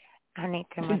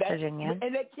 Huntington, West Virginia.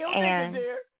 And they killed niggas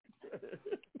there.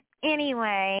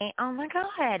 Anyway, oh my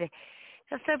God.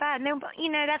 That's so bad. No,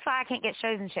 that's why I can't get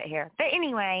shows and shit here. But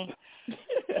anyway,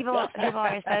 people are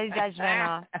so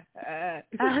judgmental.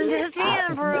 I'm just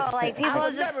being for real. Like,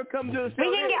 people never come to a show.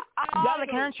 We can get all the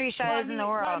country shows in the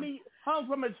world. Me hung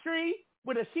from a tree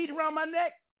with a sheet around my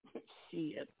neck.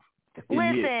 Shit.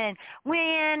 Listen,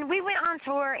 when we went on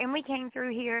tour and we came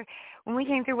through here, when we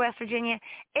came through West Virginia,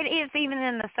 it is even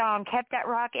in the song, Kept That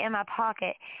Rock in My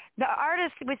Pocket. The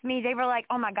artists with me, they were like,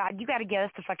 oh my God, you got to get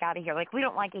us the fuck out of here. Like, we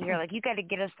don't like it here. Like, you got to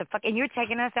get us the fuck, and you're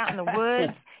taking us out in the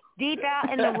woods, deep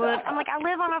out in the woods. I'm like, I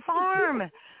live on a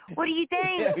farm. What do you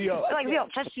think? Like, we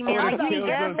don't trust you, man. Like, you need to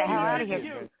get us the hell out of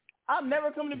here. I'm never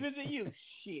coming to visit you.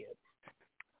 Shit.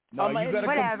 No, you got to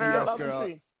come see us, girl.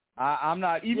 I'm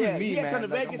not, even me, man.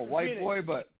 Like, I'm a white boy,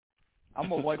 but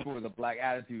I'm a white boy with a black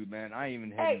attitude, man. I ain't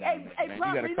even heading down there,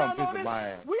 man. You got to come visit my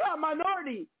ass. We are a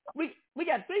minority. We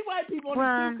got 3 white people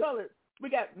on the 2 colors. We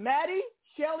got Maddie,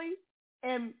 Shelly,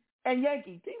 and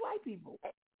Yankee. 3 white people.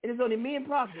 And it's only me and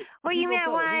Prophet. Well, you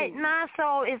know what? My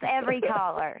soul is every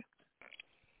color.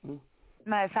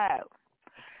 Mofo.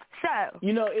 So,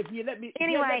 if you let me.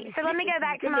 Anyway, let me go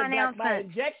back to my announcement. My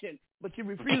injection, but you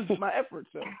refused my efforts,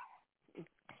 so.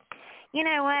 You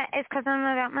know what? It's because I'm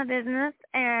about my business,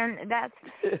 and that's,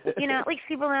 at least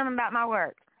people know about my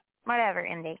work. Whatever,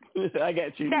 Indy. I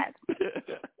got you.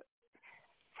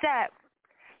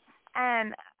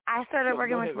 I started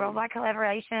working with Worldwide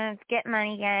Collaborations, Get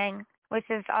Money Gang, which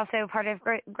is also part of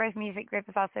Growth Music Group,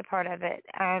 is also part of it,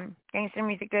 Gangster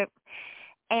Music Group,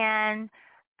 and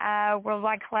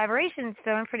Worldwide Collaborations.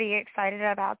 So I'm pretty excited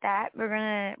about that.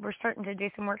 We're starting to do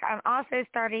some work. I'm also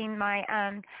starting I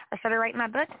started writing my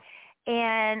book,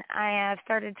 and I have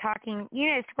started talking.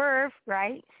 Swerve,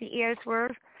 right? CEO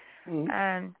Swerve.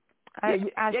 Mm-hmm. I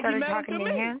started talking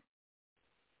to him.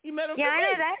 You met him? Yeah, I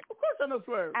know that. Of course I know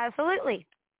Swerve. Absolutely.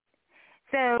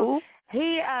 So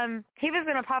he was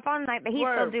gonna pop on tonight, but he's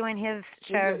still doing his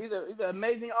show. He's an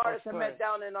amazing artist. I met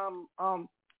down in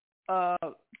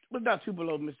what's that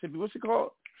Tupelo, Mississippi? What's it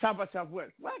called? South by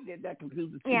Southwest. Why did that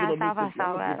confuse the Tupelo, South by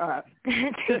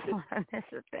Mississippi? Southwest.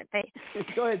 Mississippi.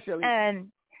 Go ahead, Shelly.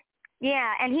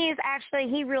 Yeah, and he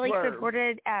really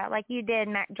supported, like you did,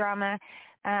 Mac Drama,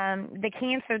 the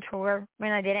cancer tour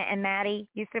when I did it, and Maddie,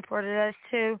 you supported us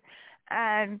too.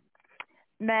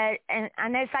 But I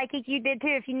know Psychic, you did too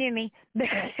if you knew me.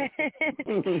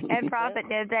 And Prophet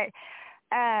did that.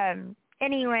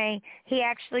 Anyway, he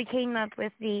actually came up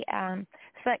with the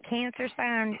cancer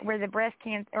sign where the breast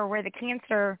cancer or where the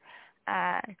cancer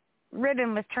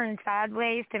ribbon was turned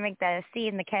sideways to make the C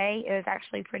and the K. It was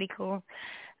actually pretty cool.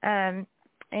 And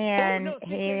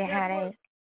he had a.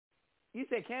 You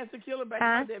said cancer killer back in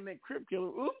my day meant Crip killer.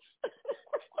 Oops.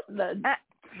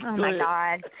 Oh my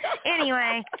God.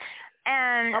 Anyway,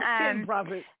 and I'm kidding,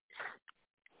 Prophet.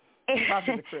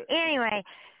 Anyway,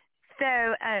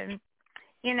 so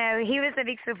he was a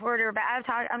big supporter, but I'm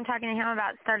talking to him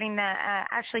about starting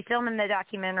actually filming the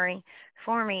documentary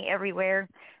for me everywhere,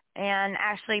 and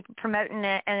actually promoting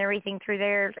it and everything through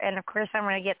there. And of course, I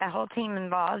want to get the whole team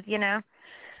involved,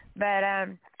 But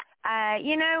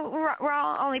we're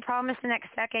all only promised the next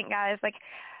second, guys. Like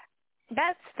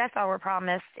that's all we're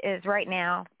promised is right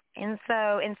now. And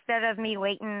so instead of me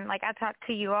waiting, like I talked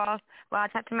to you all, I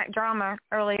talked to Mac Drama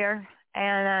earlier,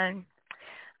 and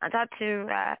I talked to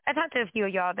a few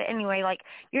of y'all. But anyway, like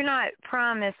you're not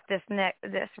promised this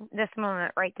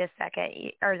moment right this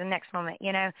second or the next moment,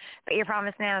 But you're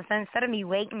promised now. So instead of me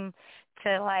waiting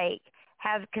to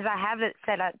because I have it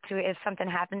set up to if something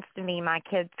happens to me, my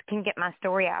kids can get my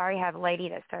story. I already have a lady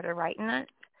that started writing it.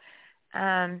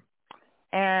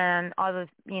 And all the,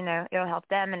 it'll help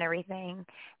them and everything.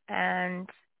 And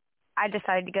I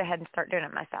decided to go ahead and start doing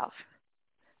it myself.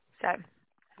 So.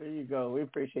 There you go. We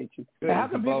appreciate you. How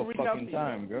can people reach out to you?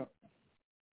 Time, girl.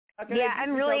 Yeah,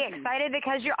 I'm really excited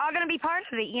because you're all going to be part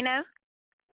of it,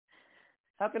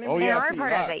 How can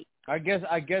part of it. I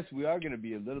guess we are going to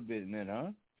be a little bit in it,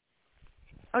 huh?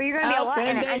 Oh, you're going to be a lot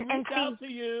in it. And out to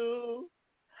you.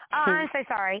 Oh, I'm so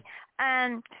sorry.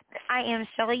 I am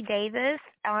Shelly Davis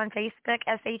on Facebook,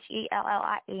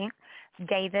 SHELLIE,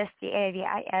 Davis,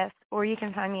 DAVIS, or you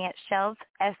can find me at Shells,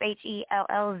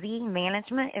 SHELLZ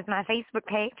Management is my Facebook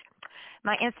page.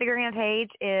 My Instagram page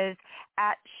is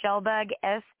at Shellbug,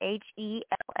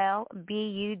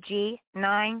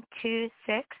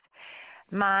 SHELLBUG926.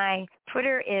 My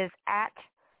Twitter is at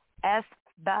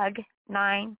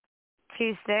SBug926,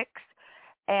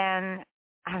 and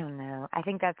I don't know. I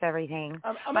think that's everything.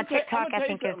 My TikTok, I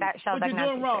think, is at Shellbug926. What you're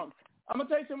doing wrong. I'm going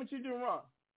to tell you something what you're doing wrong.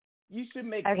 You should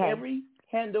make every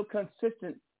handle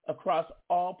consistent across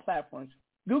all platforms.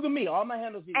 Google me. All my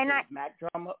handles are Mac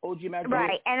Drama, OG Mac Drama.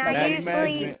 Right, and I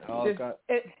usually...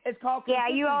 It's called... Yeah,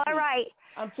 you all are right.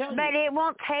 I'm telling you. But it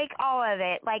won't take all of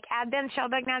it. Like, I've done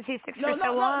Shellbug926 for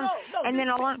so long, and then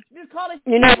I'll... Just call it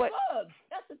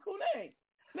That's a cool name.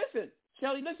 Listen,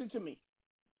 Shelly, listen to me.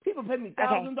 People pay me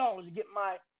 $1,000 to get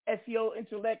my SEO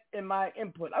intellect and my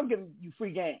input. I'm giving you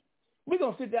free game. We're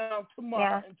going to sit down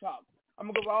tomorrow and talk. I'm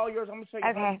going to go over all yours. I'm going to show you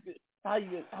how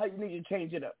you need to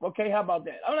change it up. Okay, how about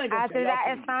that? After that,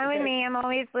 it's fine with me. I'm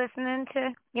always listening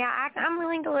to. Yeah, I'm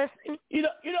willing to listen.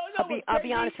 I'll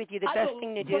be honest with you. The best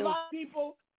thing to do. For a lot of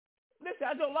people, listen,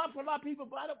 I do a lot for a lot of people,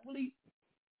 but I don't really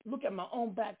look at my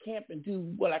own back camp and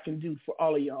do what I can do for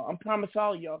all of y'all. I promise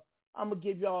all of y'all, I'm gonna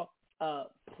give y'all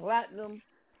platinum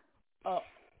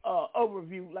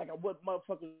overview like what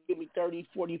motherfuckers give me $30,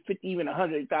 $40, $50, even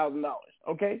 $100,000.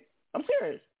 Okay, I'm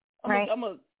serious. I'm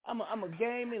a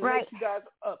game and let you guys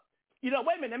up. Wait a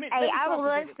minute. Hey, I will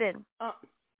listen.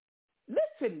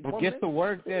 Listen. Well, get to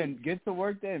work then. Get to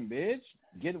work then, bitch.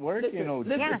 Get working, OG.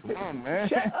 Come on, man.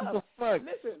 Shut up. What the fuck?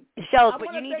 Listen. Michelle,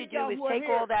 what you need to do is take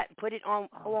all that and put it on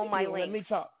my link. Let me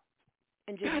talk.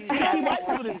 And just use that.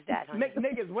 Use that, honey. Make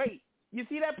niggas wait. You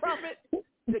see that, Prophet?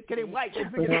 Can they white?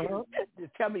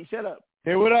 Just tell me, shut up.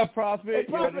 Hey, what up, Prophet? Hey,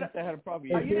 Prophet. I had a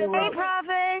Prophet. Are you there, Hey,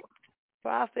 Prophet.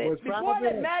 Prophet. Before I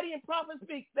let Maddie and Prophet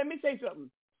speak, let me say something.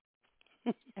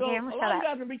 So Okay, a lot of you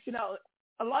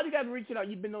guys are reaching out.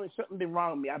 You've been knowing something been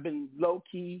wrong with me. I've been low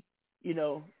key, I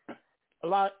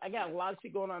got a lot of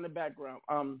shit going on in the background.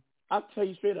 I'll tell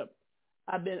you straight up.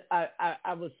 I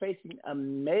was facing a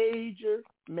major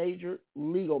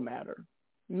legal matter.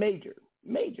 Major.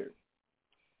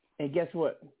 And guess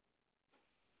what?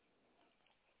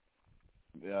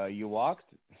 You walked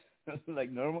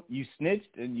like normal. You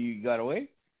snitched and you got away.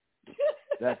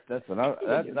 That's what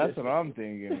I'm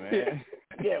thinking, man.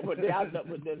 Yeah, but I was up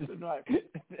with this.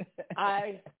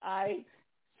 I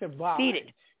survived. Beat it.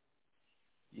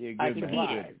 Yeah,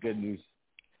 good news.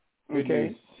 Good okay,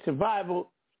 news.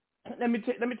 Survival. Let me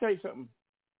tell you something.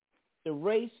 The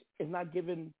race is not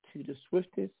given to the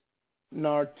swiftest,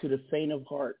 nor to the faint of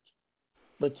heart,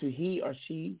 but to he or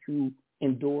she who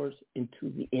endures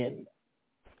into the end.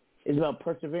 It's about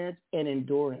perseverance and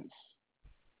endurance,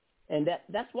 and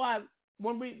that's why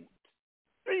three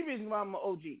reasons why I'm an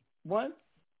OG. One,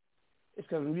 it's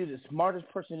because you're the smartest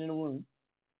person in the room.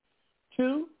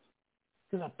 Two,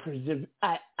 because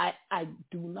I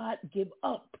do not give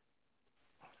up.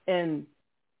 And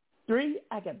three,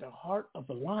 I got the heart of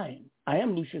a lion. I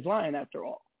am Lucius Lion after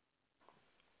all.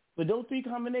 With those three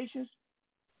combinations,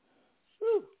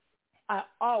 I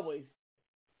always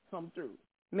come through.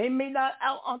 Maybe not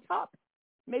out on top,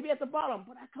 maybe at the bottom,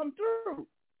 but I come through.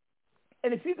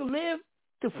 And if you can live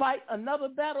to fight another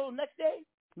battle the next day,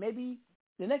 maybe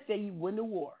the next day you win the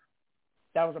war.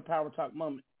 That was a Power Talk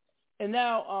moment. And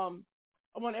now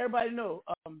I want everybody to know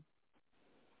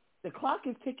the clock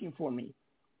is ticking for me.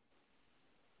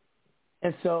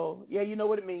 And so, yeah, you know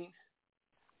what it means.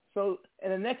 So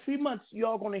in the next few months, you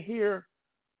all going to hear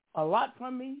a lot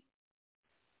from me,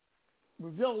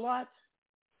 reveal a lot,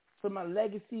 so my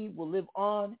legacy will live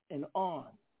on and on.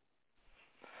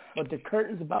 But the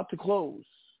curtain's about to close.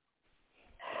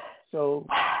 So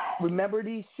remember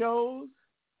these shows.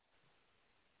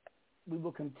 We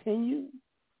will continue,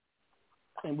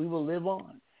 and we will live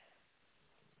on.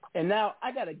 And now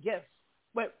I got a guest.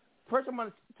 But first I'm going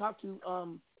to talk to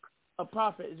a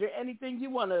Prophet. Is there anything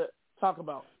you want to talk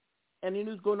about? Any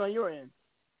news going on your end?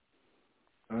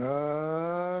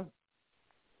 I've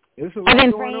been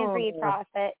praying for you,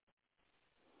 Prophet.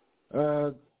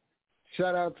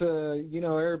 Shout out to,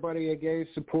 everybody that gave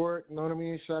support, you know what I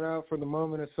mean? Shout out for the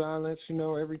moment of silence.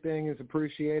 Everything is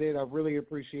appreciated. I really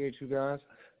appreciate you guys.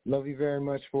 Love you very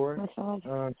much for it. Shout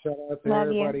out to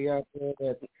everybody out there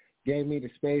that gave me the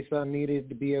space I needed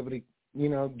to be able to,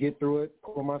 get through it,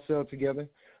 pull myself together.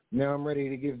 Now I'm ready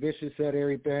to get vicious at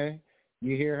everything.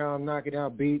 You hear how I'm knocking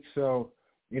out beats, so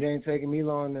it ain't taking me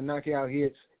long to knock out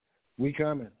hits. We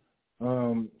coming.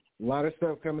 A lot of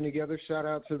stuff coming together. Shout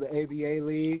out to the ABA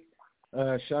League.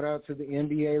 Shout out to the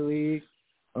NBA League.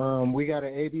 We got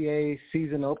an ABA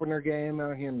season opener game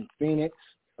out here in Phoenix.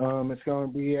 It's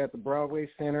going to be at the Broadway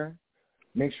Center.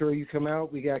 Make sure you come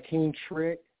out. We got King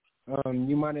Trick.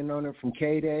 You might have known him from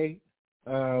K-Day.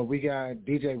 We got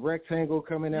DJ Rectangle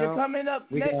coming out. You're coming up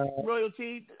next,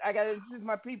 Royalty. I got to introduce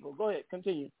my people. Go ahead.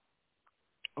 Continue.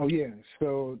 Oh, yeah.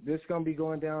 So this is going to be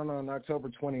going down on October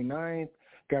 29th.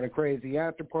 Got a crazy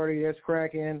after party that's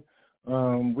cracking.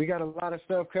 We got a lot of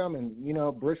stuff coming.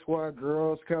 Brick Squad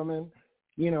Girls coming.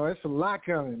 It's a lot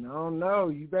coming. I don't know.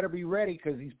 You better be ready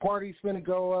because these parties finna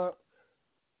go up.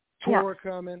 Tour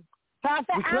coming. Prophet,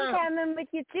 I'm coming with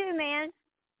you too, man.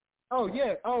 Oh,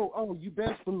 yeah. Oh, you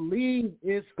best believe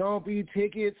it's going to be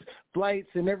tickets, flights,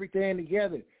 and everything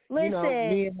together. Listen,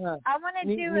 I want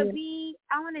to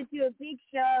do a big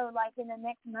show like in the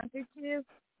next month or two,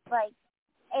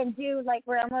 and do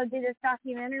where I'm going to do this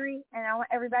documentary, and I want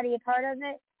everybody a part of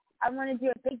it. I want to do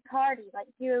a big party,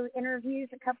 do interviews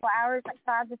a couple hours,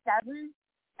 5 to 7,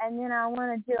 and then I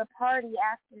want to do a party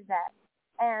after that.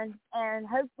 And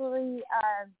hopefully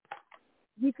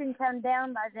you can come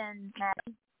down by then,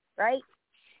 Maddie, right?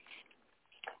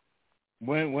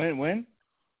 When?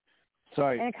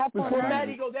 Sorry. In a couple Before of months.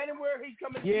 Maddie goes anywhere, he's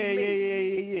coming to me.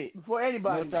 Yeah. Before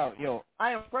anybody. No doubt. Yo,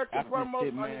 I am first and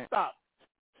foremost on the stop.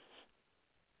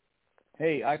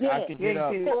 Hey, I could get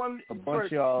up a bunch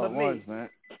of y'all at once, man.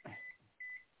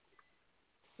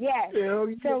 Yes.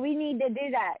 So we need to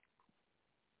do that.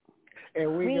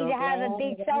 And we need to have a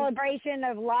big celebration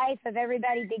of life of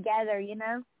everybody together,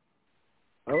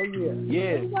 Oh, yeah.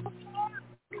 Yeah.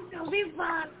 It'll be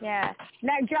fun. Yeah.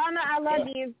 Now, Drama, I love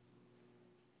you.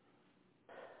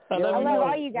 I love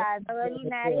all you guys. I love you,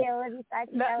 Maddie. I love you,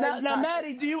 Psychic. Now,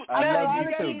 Maddie, do you? I love Maddie, all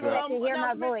the people that hear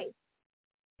my voice.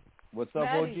 What's up,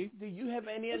 Maddie, OG? do you have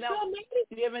any announcements?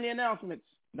 Do you have any announcements?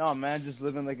 No, man, just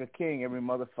living like a king every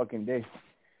motherfucking day.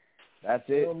 That's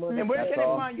it. And where can they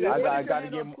find you? I gotta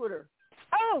get on Twitter.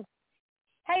 Oh,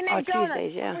 hey, McDonald's.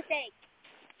 Tuesdays, yeah.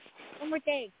 One more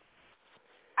thing.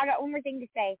 I got one more thing to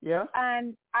say. Yeah.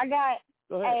 I got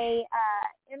a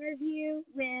interview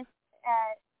with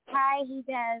Ty. He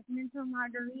does Mental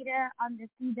Margarita on the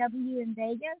CW in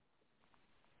Vegas,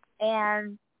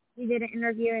 and he did an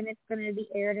interview, and it's going to be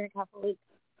aired in a couple weeks.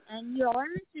 And you all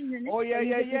mentioned in it. Oh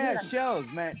yeah. Shells,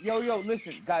 man. Yo,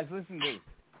 listen, guys, listen to this.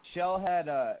 Shell's had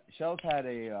a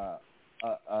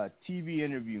TV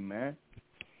interview, man.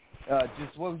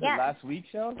 Just what was it, last week,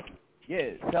 Shell?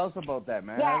 Yeah, tell us about that,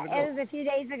 man. Yeah, it was a few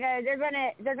days ago. They're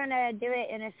gonna do it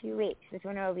in a few weeks. Is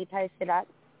when it will be posted up.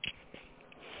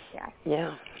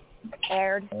 Yeah.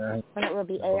 Aired. When it will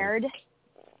be aired.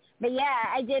 But yeah,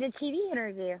 I did a TV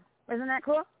interview. Wasn't that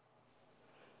cool?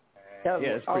 Yeah,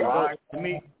 it's pretty hard to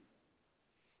me.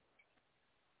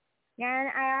 And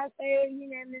I also,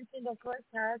 mentioned, of course,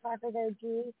 Power Talk with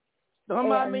OG. Don't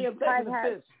mind me of taking a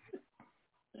piss.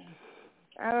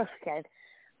 Oh, good.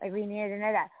 Like, we needed to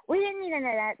know that. We didn't need to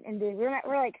know that, indeed. We're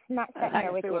like not sitting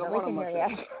there with you, but we can hear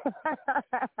you.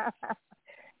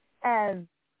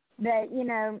 But,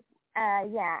 I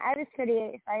was pretty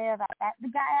excited about that. The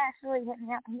guy actually hit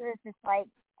me up. He was just like,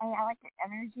 hey, I like the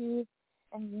energy.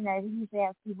 And, he usually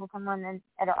has people come on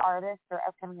that are artists or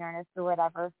upcoming artists or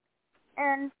whatever.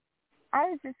 And I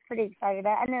was just pretty excited.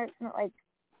 I know it's not like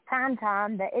prime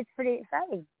time, but it's pretty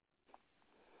exciting.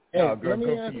 Yeah, girl, go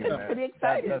for you, man. Pretty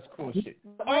excited. That's cool shit.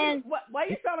 And why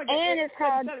you sound like why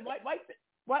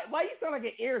you sound like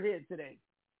an airhead today?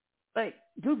 Like,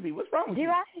 Goofy, what's wrong with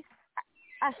you?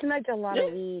 I smoked a lot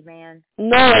of weed, man.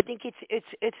 No, I think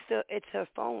it's her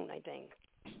phone, I think.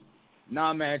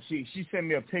 Nah, man, she sent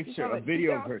me a picture, a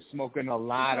video of her smoking a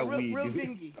lot of weed. Real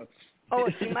dingy. Oh,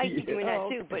 she might be doing that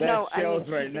too, but no, I mean,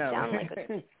 it sounds like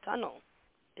a tunnel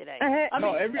today.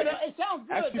 It sounds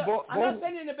good. Actually, I'm not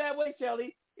saying it in a bad way,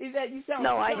 Shelly. Is that you sound?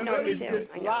 No, I know you do.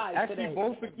 Actually,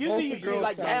 both the girls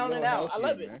like down and out. Healthy, I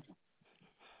love it. Man.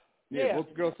 Yeah, both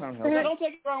the girls sound healthy. So don't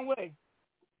take it the wrong way.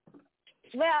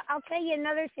 Well, I'll tell you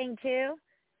another thing too.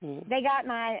 They got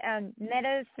my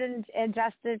medicine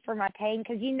adjusted for my pain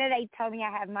because they told me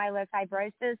I have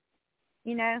myelofibrosis,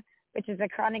 which is a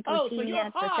chronic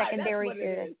leukemia for secondary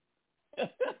to.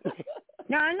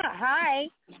 No, I'm not high.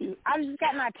 I've just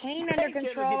got my pain under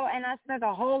control, and I smoke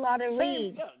a whole lot of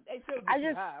weed.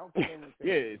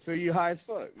 Yeah, so you high as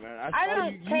fuck, man. I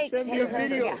don't take pills to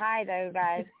get high, though,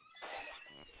 guys.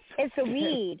 It's a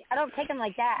weed. I don't take them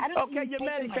like that. I don't you're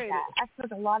medicated. Like that. I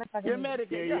smoke a lot of fucking You're weed.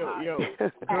 medicated.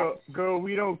 Girl,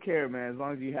 we don't care, man. As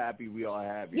long as you're happy, we all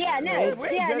happy. Yeah, no,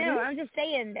 I'm just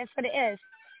saying. That's what it is.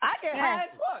 I get high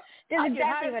as fuck. That's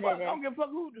exactly what it is. I don't give a fuck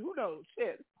who knows.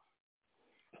 Shit.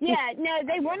 Yeah, no,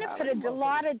 they want to put a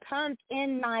Dilaudid pump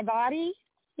in my body,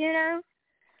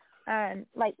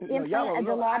 like implant a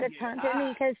Dilaudid pump in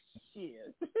me because,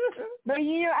 but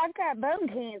I've got bone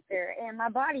cancer and my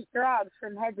body throbs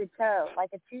from head to toe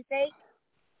like a toothache.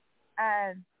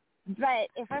 But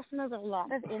if I smoke a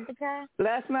lot of indica,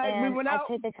 last night we went out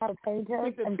with the two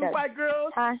white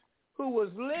girls who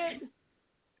was lit.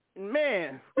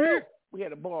 Man, we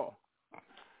had a ball.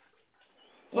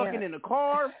 Fucking in the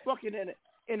car, fucking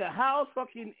in the house,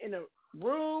 fucking in the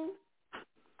room.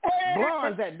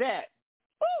 Blondes at that.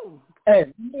 Woo. Hey,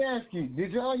 let me ask you,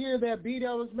 did y'all hear that beat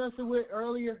I was messing with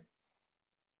earlier?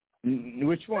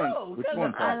 Which one? No, which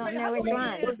one? I don't know which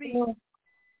one.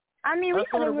 I mean, we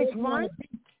don't know which one.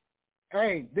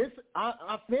 Hey,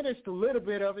 I finished a little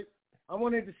bit of it. I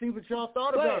wanted to see what y'all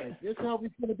thought about it. This is how we're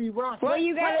going to be rocking. Well,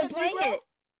 you got to play it.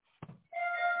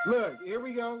 Look, here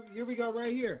we go. Here we go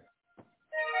right here.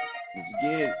 Let's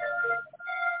get it.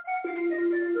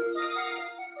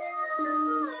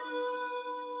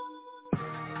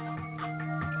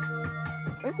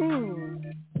 Ooh.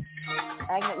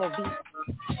 I got a little beat.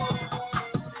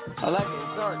 I like it.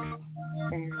 It's dark.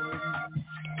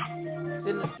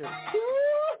 Sinister.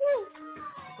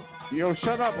 Yo,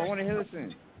 shut up. I want to hear this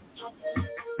thing.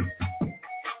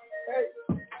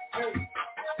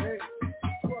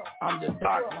 I'm the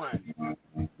dark one.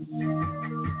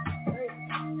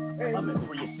 Coming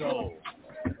for your soul.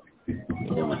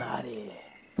 Illuminati.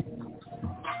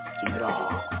 Give it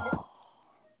all.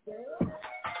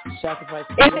 Sacrifice.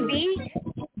 It's a beat?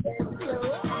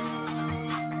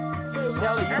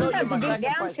 Shelly, I'm supposed to be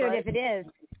down to it if it is.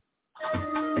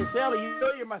 Hey, Shelly, you know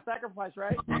you're my sacrifice,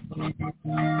 right?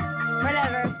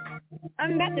 Whatever.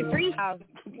 I'm about to freestyle.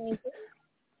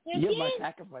 Yeah, You're my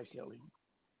sacrifice, Shelly.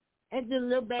 And the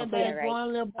little bad bad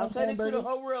one, little I'm saying it to the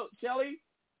whole world, Shelly.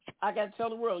 I got to tell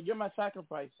the world, you're my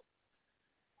sacrifice.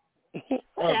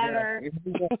 Whatever.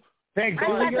 Thank I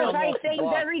God. sacrifice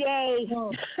things every day. It's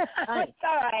all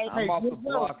right. I'm off the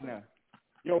block now.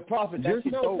 Yo, Prophet, that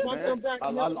shit dope, man. I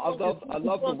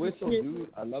love the whistle, dude.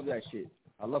 I love that shit.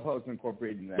 I love how it's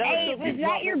incorporated in that. Hey, was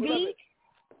that your beat?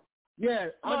 Yeah,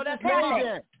 no, that's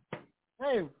that.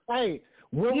 Hey,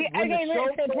 when the show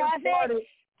first started,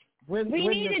 we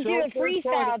need to do a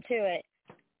freestyle to it.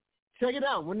 Check it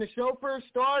out. When the show first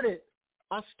started,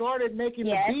 I started making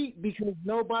the beat because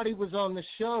nobody was on the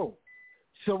show.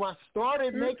 So I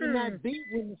started making that beat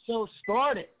when the show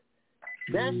started.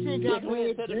 That shit got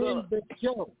played during the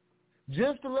show.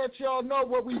 Just to let y'all know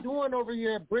what we doing over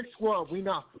here at Brick Squad. We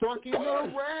not fucking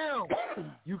around.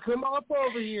 You come up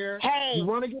over here. Hey. You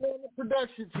want to get on the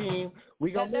production team.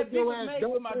 We gonna make your ass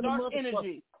dope with my dark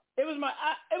energy. It was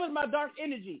my dark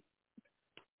energy.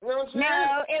 You know what I'm saying?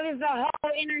 No, it was the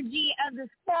whole energy of the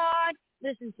squad.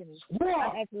 Listen to me.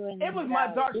 It was my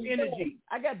dark energy.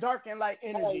 I got dark and light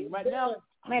energy right now.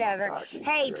 Whatever.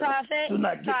 Hey, Prophet. Do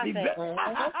not get me back.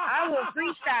 I will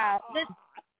freestyle.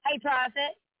 Hey,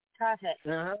 Prophet.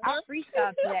 I'll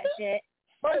freestyle to that shit.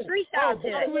 Freestyle to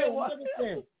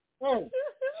it.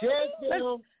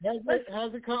 Chancedale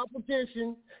has a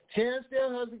competition.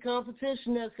 Chancedale has a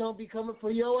competition that's going to be coming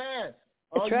for your ass.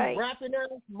 All you rapping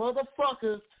ass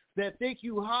motherfuckers that think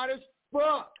you hot as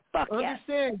fuck.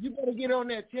 Understand, you better get on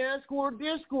that Chancedale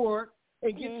Discord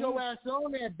and get your ass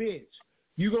on that bitch.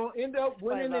 You're going to end up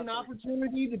winning an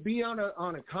opportunity to be on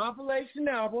a compilation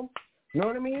album, you know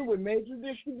what I mean, with major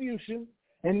distribution.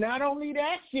 And not only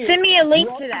that shit. Send me a link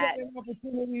to that. You have an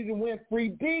opportunity to win free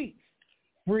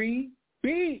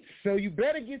beats. So you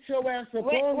better get your ass up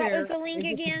on there. What was the link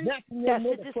again? That's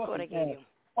the Discord I gave you.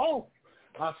 Oh,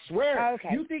 I swear. Okay.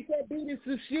 You think that beat is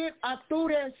some shit? I threw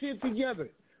that shit together.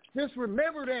 Just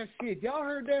remember that shit. Y'all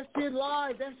heard that shit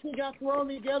live. That shit got thrown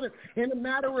together in a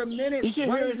matter of minutes. You should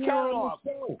hear his catalog.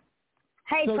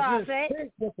 Hey, so Prophet. Just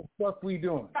think what the fuck we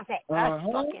doing. Prophet. That's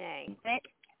fucking A.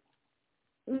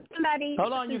 Somebody.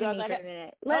 Hold on, you guys.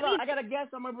 I got a guest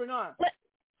I'm going to bring on.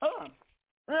 Hold on.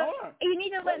 You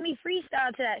need to let me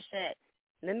freestyle to that shit.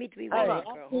 Let me be I've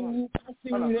seen you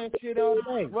that shit all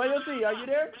day. Royalty, are you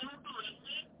there?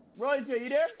 Royalty, are you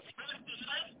there?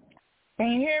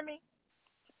 Can you hear me?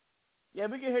 Yeah,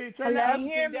 we can hear you. Turn that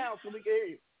thing down so we can hear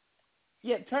you.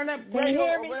 Yeah, turn that radio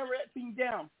or whatever that thing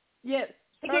down. Yes.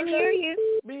 I can hear you.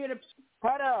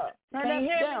 Hold up. Turn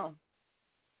that down.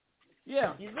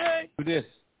 Yeah. You good? Who this?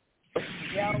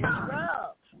 Yo, what's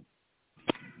up?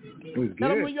 Tell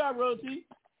them who you are, Rosie.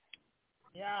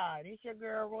 Yeah, this your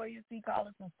girl Royalty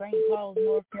calling from St. Paul,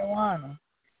 North Carolina.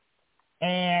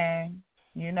 And,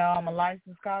 you know, I'm a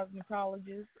licensed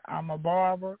cosmetologist. I'm a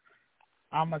barber.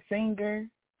 I'm a singer.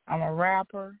 I'm a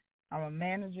rapper. I'm a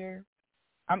manager.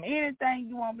 I'm anything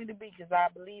you want me to be because I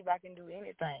believe I can do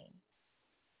anything.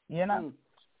 You know?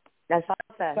 That's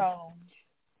awesome. So,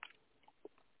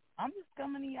 I'm just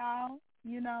coming to y'all.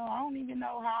 You know, I don't even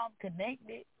know how I'm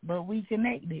connected, but we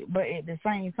connected. But at the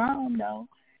same time, though,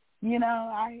 you know,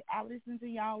 I listen to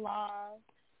y'all live.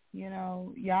 You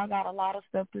know, y'all got a lot of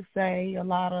stuff to say, a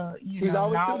lot of, She's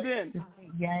always tuned in.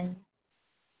 Game.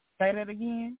 Say that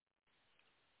again.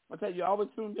 I tell you, always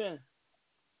tuned in.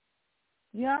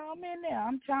 Yeah, I'm in there.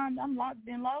 I'm locked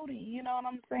and loaded. You know what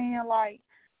I'm saying? Like,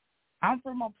 I'm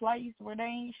from a place where they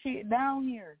ain't shit down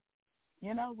here.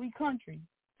 You know, we country.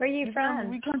 Where you from?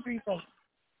 We country folks.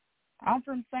 I'm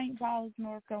from St. Paul,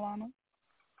 North Carolina.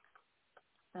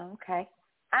 Okay.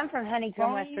 I'm from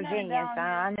Huntington, West Virginia, so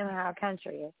I know how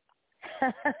country is.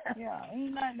 Yeah,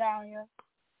 ain't nothing down here.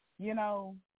 You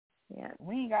know,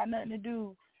 we ain't got nothing to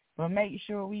do but make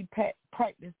sure we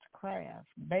practice the craft,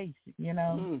 basic, you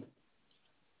know.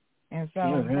 And so...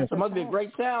 It must be a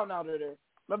great sound out there.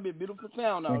 Must be a beautiful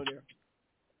sound out there.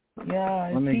 Yeah,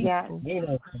 it's peaceful.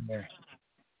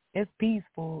 It's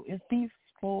peaceful. It's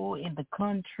peaceful in the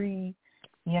country.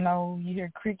 You know, you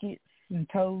hear crickets and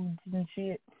toads and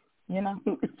shit. You know?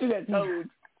 See that toads.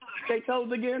 Say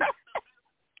toads again.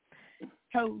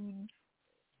 Toads.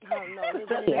 Oh, no,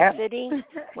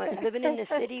 living in the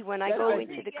city, when I go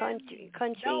into the country,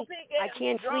 I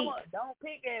can't sleep. Don't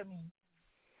pick at me.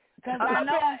 Because I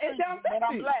know but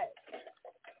I'm black.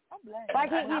 Why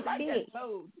can't you see?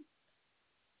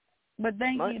 But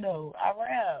thank you, though. I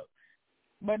rap.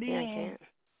 But then,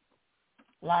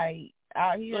 like,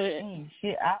 out here, ain't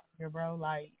shit out here, bro.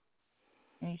 Like,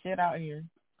 ain't shit out here.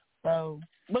 So,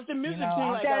 what's the music scene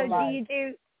like out there? Do you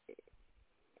do?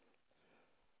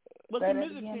 What's the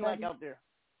music scene like out there?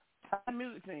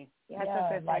 music scene.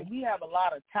 Yeah, like we have a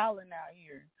lot of talent out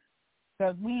here.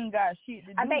 Because we ain't got shit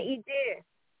to do. I bet you do.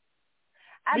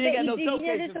 I bet you do. You know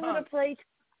just a little place.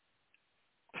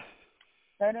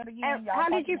 Say that again. How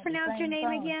did you pronounce your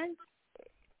name again?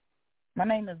 My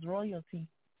name is Royalty.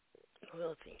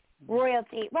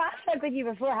 Royalty. Well, I spoke with you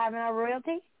before, haven't I,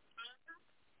 Royalty?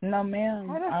 No, ma'am.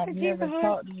 I've never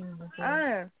talked to you before.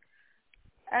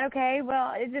 Oh. Okay,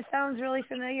 well, it just sounds really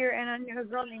familiar, and I know a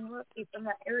girl named Royalty from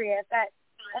that area. That's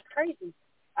crazy.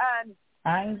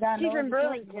 I ain't got she's from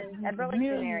Burlington, that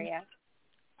Burlington area.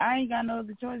 I ain't got no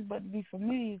other choice but to be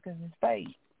familiar because it's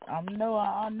fake. I know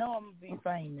I'm gonna be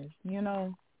famous. You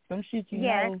know, some shit you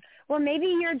know. Well, maybe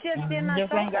you're just in my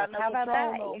just soul. How about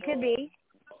that? It could be.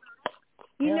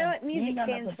 You know what music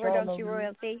stands for, don't you,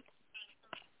 Royalty?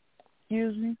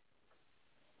 Excuse me?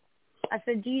 I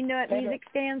said, do you know what music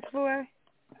stands for?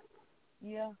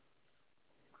 Yeah.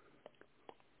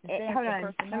 Hold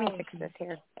on. Let me fix this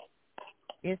here.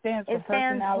 It stands for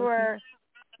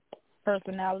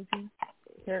personality,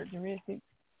 characteristics,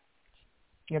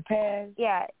 your past.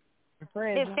 Yeah. Your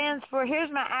present. It stands for, here's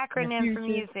my acronym for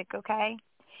music, okay?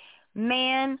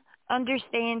 Man,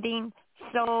 understanding,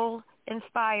 soul,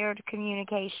 inspired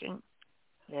communication.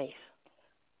 Nice.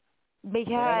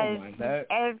 Because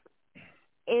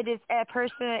it is a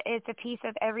person, it's a piece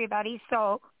of everybody's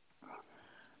soul.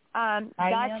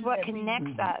 That's what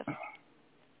connects us.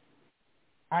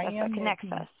 That's what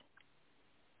connects us.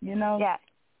 You know? Yeah.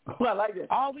 Well, I like that.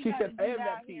 All we got to do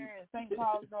down here in St.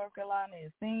 Paul, North Carolina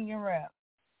is sing and rap.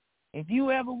 If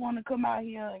you ever want to come out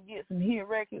here and get some hit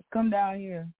records, come down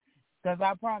here. Because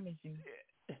I promise you,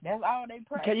 that's all they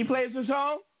practice. Can you play us a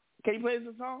song?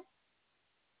 A song?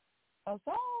 A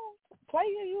song? Play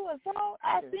you a song?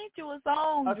 I sent you a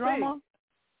song, drummer.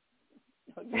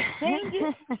 Sing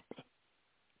it.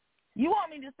 You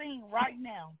want me to sing right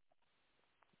now?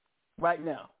 Right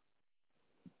now.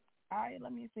 All right,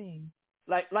 let me see.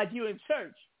 Like you in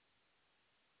church?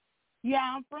 Yeah,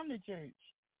 I'm from the church.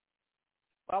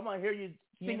 Well, I want to hear you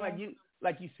sing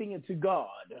like you singing to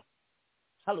God.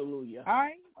 Hallelujah. All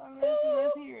right,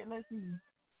 let's hear it. Let's see.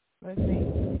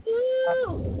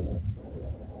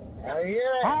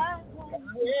 I want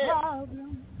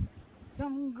problems,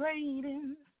 some great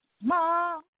and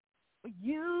small, but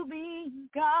you be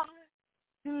God,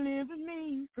 deliver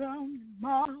me from them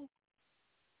all.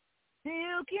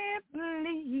 Still can't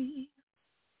believe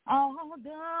all the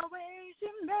ways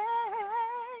you made.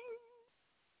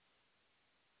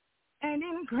 An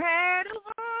incredible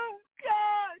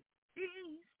God,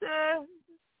 Jesus,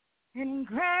 an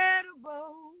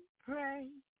incredible praise.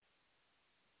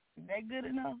 Is that good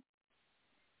enough?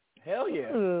 Hell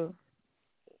yeah. Ooh.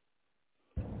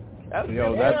 That's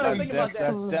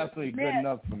definitely good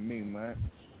enough for me, man.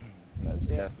 That's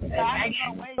definitely a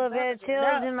little bit of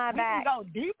chills in my back. We can go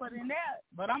deeper than that,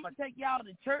 but I'm going to take y'all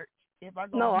to church if I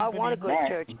go No, I want to go to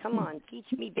church. Come on, teach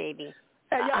me, baby.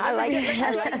 Hey, I like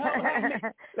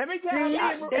it. Let me tell you.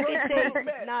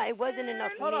 Nah, it wasn't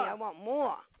enough for me. I want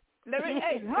more. Let me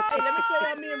tell you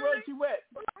how me and Royalty wet.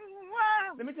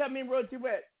 Let me tell you, me and Royalty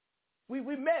wet. We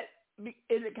met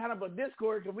in a kind of a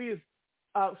Discord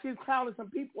because she was clowning some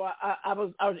people. I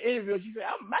was interviewing. She said,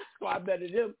 "I'm Mexico. I better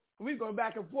than them." We was going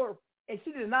back and forth, and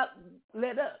she did not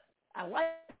let up. I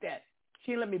like that.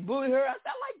 She didn't let me bully her. I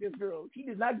said, I like this girl. She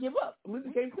did not give up. We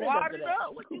became friends after that.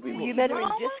 What you mean? You met her in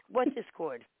what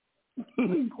Discord?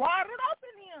 Squatted up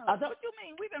in here. What you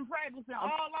mean? We've been practicing all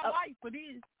our life for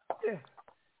this. Yeah.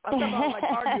 I thought I was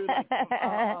like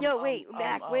arguing. Yo, wait,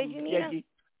 Mac, where'd you meet her?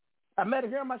 I met her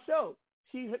here on my show.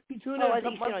 She tuned in a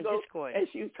couple months ago, Discord. and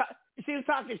she was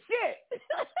talking shit.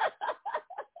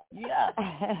 Yeah.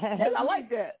 And I like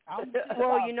that.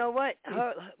 Well, you know what?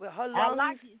 With her lungs, I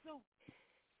like it too.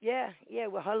 Yeah,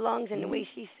 with her lungs and the way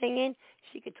she's singing,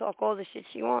 she could talk all the shit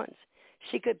she wants.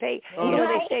 She could pay. You know,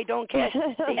 they say don't cash.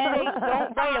 They say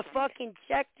don't write a fucking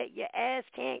check that your ass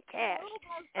can't cash,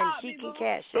 and she can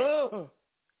cash it.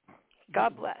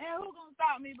 God bless. And who gonna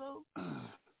stop me, boo?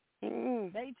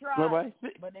 They try. Nobody.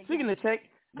 But they Speaking of check,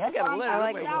 I got a letter.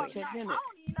 I like check in it.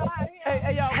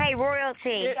 Hey, y'all. Hey, Royalty.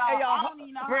 Hey, y'all.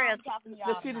 Royalty.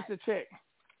 Let's see this a check.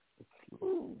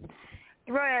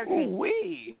 Royalty. Ooh,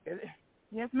 wee.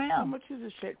 Yes, ma'am. How much is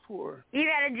this check for? You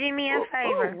gotta do me a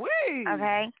favor.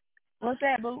 Okay? What's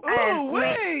that, boo?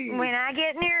 When I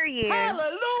get near you,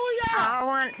 hallelujah! I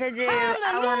want to do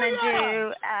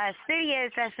a studio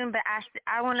session, but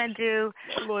I want to do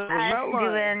doing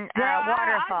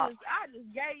waterfall. I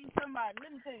just gave somebody.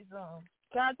 Let me tell you something.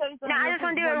 Can I tell you something? No, I just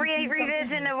want to do a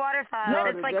revision of waterfall. No,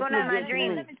 it's like one of my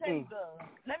dreams. Let me tell you something.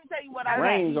 Let me tell you what I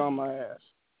Rain's on my ass.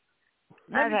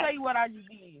 Let me tell you what I just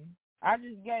did. I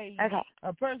just gave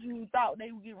a person who thought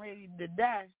they were getting ready to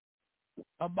die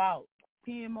about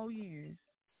 10 more years.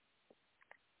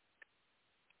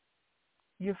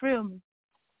 You feel me?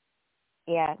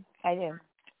 Yeah, I do.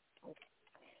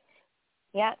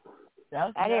 Yeah,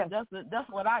 I do. That's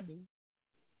what I do.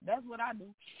 That's what I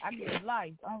do. I give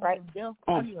life. Right.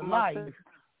 I give life.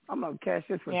 I'm going to cash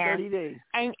this for 30 days.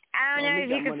 And I don't know if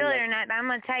you can feel it or not, but I'm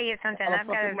going to tell you something. I've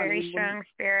got a very strong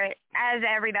spirit, as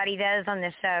everybody does on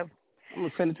this show. I'm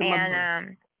going to send it to my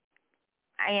brother.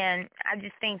 And I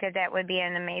just think that would be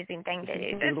an amazing thing to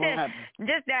do.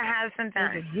 Just to have some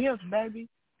fun. It's a gift, baby.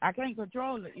 I can't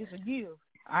control it. It's a gift.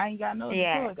 I ain't got no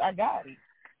choice. I got it.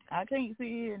 I can't sit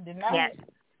here and deny it.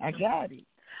 I got it.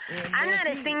 I'm not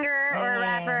a singer or a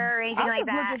rapper or anything like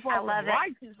that. I love it.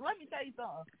 Let me tell you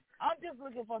something. I'm just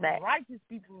looking for some righteous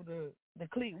people to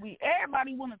click with.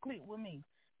 Everybody want to click with me.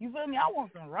 You feel me? I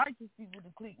want some righteous people to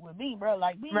click with me, bro.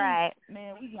 Like me, man,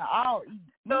 we can all eat.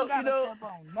 We gotta step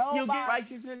on nobody. You'll get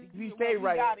righteousness if you stay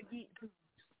right.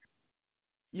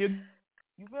 You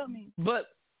feel me?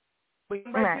 But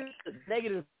when righteous is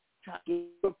negative,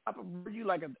 you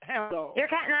like a hound dog. You're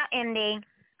cutting out Indy.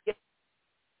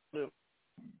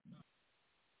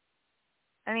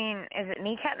 I mean, is it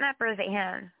me cutting up or is it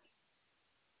him?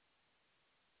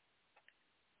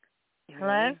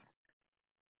 Hello?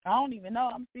 I don't even know.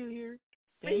 I'm still here.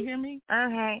 Can you hear me?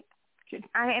 Okay. It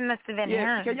must have been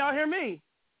him. Can y'all hear me?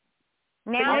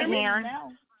 Now we can.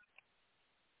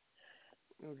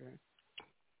 Okay.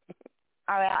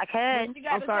 All right, I could.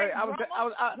 I'm sorry.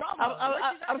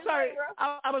 I'm sorry.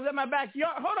 I was at my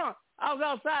backyard. Hold on. I was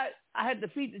outside. I had to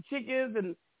feed the chickens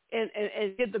and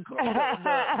get the pigs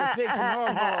and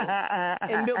hormones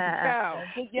and milk the cow.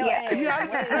 Yeah. You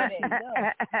ain't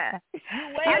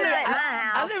at my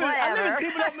house. I live in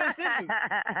People Up, Mississippi.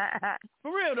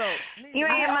 For real though. You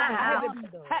ain't at my house.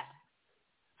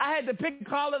 I had to pick the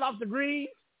collard off the greens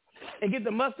and get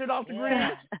the mustard off the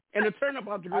greens and the turnip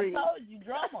off the greens. I told you,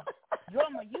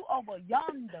 drummer, you over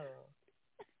yonder.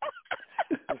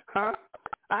 Huh?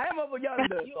 I am over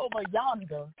yonder. You over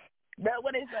yonder. That's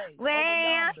what they say.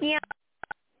 Way out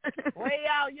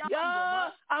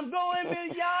yonder. I'm going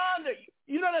yonder.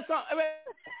 You know that song?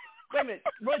 Wait a minute.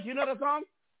 Bruce, you know that song?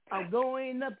 I'm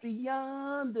going up to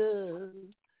yonder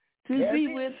to be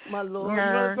with my Lord. No.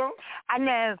 You know that song? I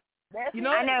know. You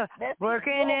know? I know.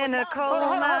 Working in a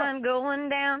coal mine, going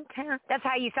downtown. That's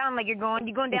how you sound like you're going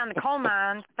down the coal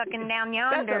mine, fucking down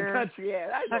yonder. That's a country ass.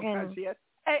 That's a country ass.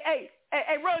 Hey,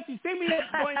 Rosie, sing me that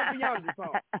Going Up to Yonder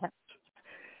song.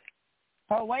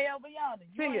 Oh, Way Over Yonder.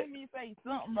 You heard me say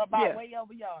something about Way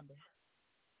Over Yonder.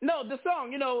 No, the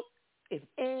song, if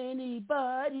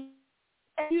anybody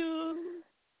asks you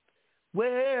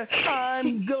where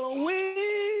I'm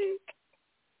going,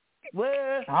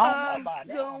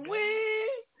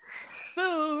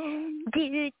 soon.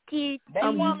 They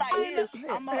want like this.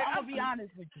 I'm gonna be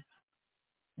honest with you.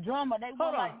 Drummer, they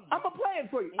want like this. I'm gonna play it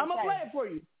for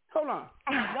you. Hold on.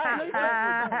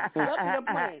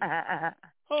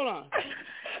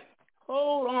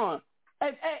 Hold on.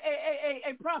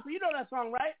 Hey, Prophet, you know that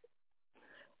song, right?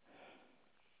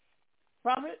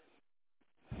 Prophet?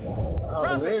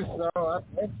 I think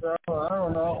so. I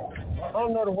don't know. I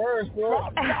don't know the words to it.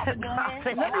 I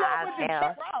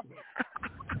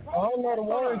don't know the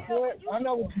words to it. I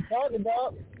know what you're talking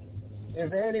about.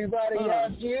 If anybody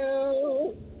asks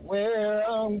you where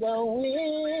I'm going,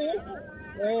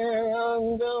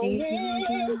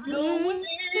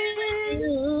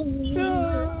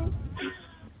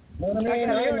 What I mean,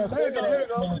 I ain't no Here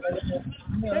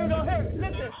we go.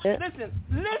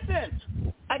 Listen.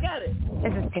 I got it.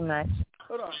 This is too much.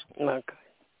 Hold on. Okay.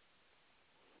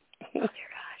 Oh, dear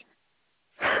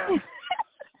God.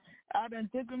 I done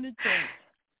took him to church.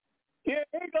 Here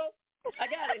we go. I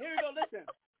got it. Here we go. Listen.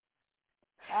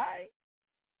 All right.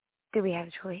 Do we have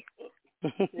a choice?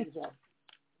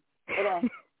 Hold on.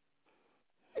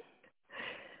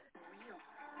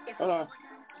 Hold on.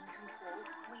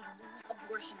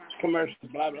 Commercial,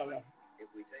 blah, blah, blah. If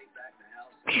we take back the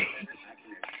house, I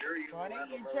can assure you we'll have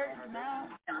a church now.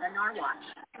 Not on our watch.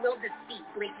 We'll defeat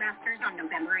Bleak Masters on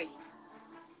November 8th.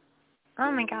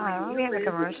 Oh my God, why do we have a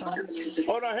commercial?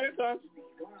 Hold on, here it comes.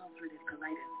 Through this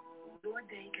colitis, your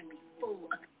day can be full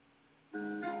of...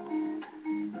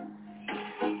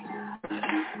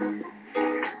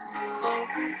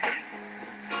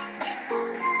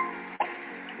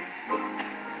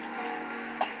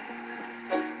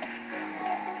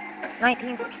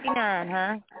 1969,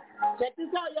 huh? Check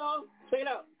this out, y'all. Check it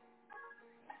out.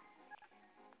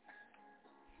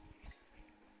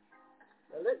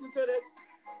 Now listen to this.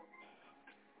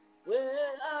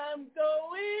 Where I'm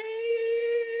going,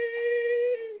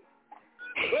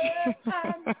 You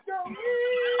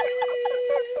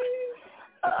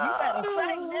better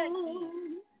sing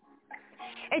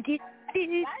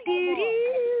that shit.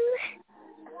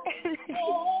 You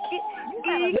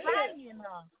better sing, you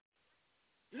know.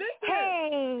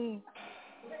 Hey.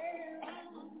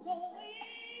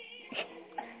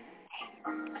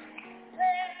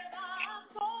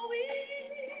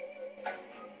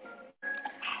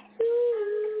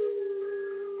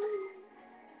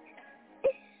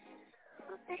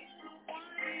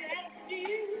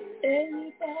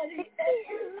 Anybody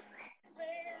else?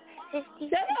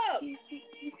 Shut up!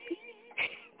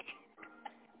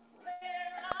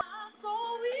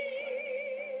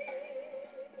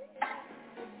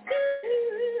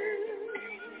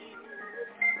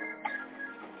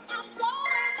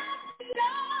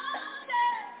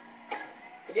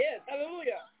 Yes,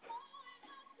 hallelujah.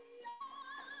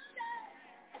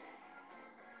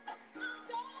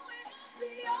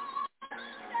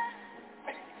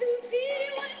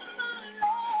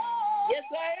 Yes,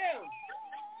 I am.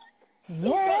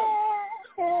 Yeah.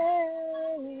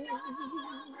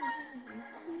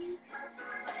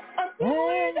 I'm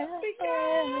going up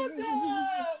beyond.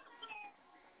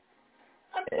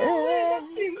 I'm going up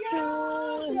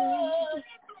beyond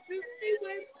to be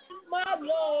with my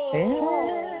Lord.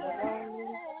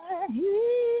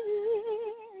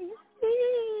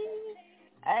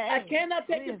 I cannot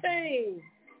take the pain,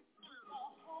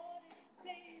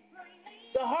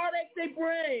 the heartache they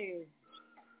bring.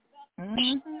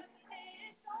 Mm-hmm.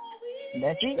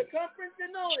 That's it. The conference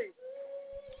and noise.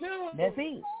 Soon, that's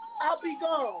it. I'll be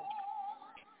gone.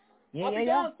 Yeah, I'll be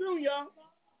gone soon, y'all.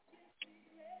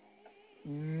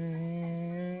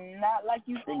 Not like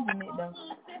you thinking it, though.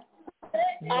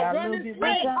 You got a little bit more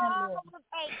time left.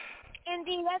 Hey,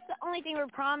 Indy, that's the only thing we're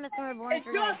promised when we're born It's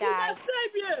for going to die.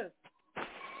 Savior.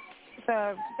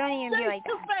 So don't even be like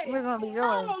that. We're going to be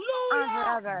yours.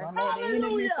 Forever. Don't let the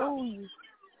enemy fool you.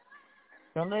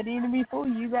 Don't let the enemy fool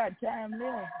you. You got time left. You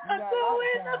got a lot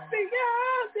of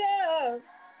time.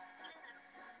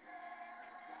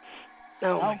 Oh,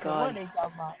 I my don't care God. what they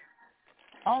talking about.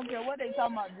 I don't care what they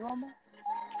talking about, drummer.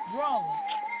 Drummer.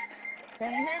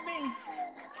 Can you hear me?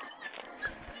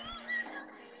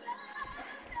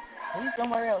 He's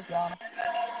somewhere else, y'all.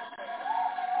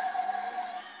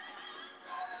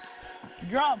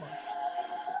 Drama.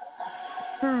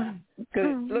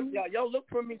 Look, y'all look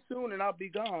for me soon and I'll be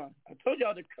gone. I told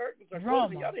y'all the curtains are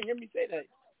closing. Y'all didn't hear me say that.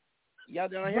 Y'all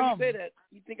didn't hear me say that.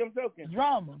 You think I'm joking?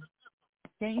 Drama.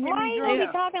 Can you hear Why me, are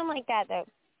you talking like that, though?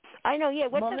 I know, yeah.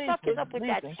 What the fuck is up with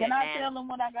that shit, Can I man? tell them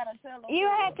what I gotta tell them? You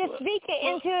have to speak it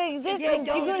into existence.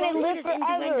 You're going to live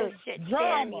forever.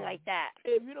 Drama like that.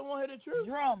 If you don't want to hear the truth.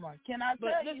 Drama. Can I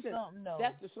tell you something, though?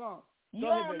 That's the song. You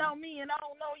don't know me and I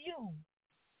don't know you.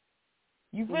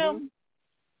 You feel me?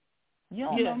 You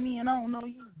don't know me and I don't know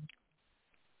you.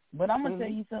 But I'm going to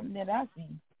tell you something that I see.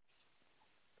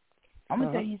 I'm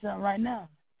going to tell you something right now.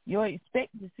 Your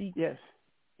expectancy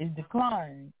is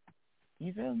declining.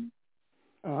 You feel me?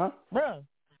 Bro,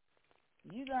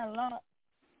 you got a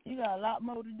lot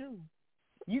more to do.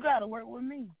 You got to work with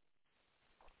me.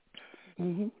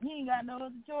 You ain't got no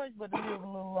other choice but to live a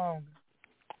little longer.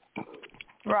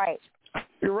 Right.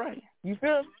 You're right. You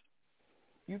feel me?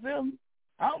 You feel me?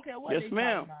 I don't care what yes, they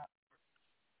ma'am. talking about.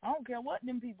 I don't care what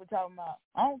them people talking about.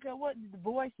 I don't care what the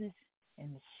voices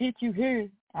and the shit you hear.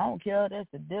 I don't care. That's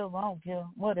the devil. I don't care.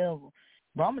 Whatever.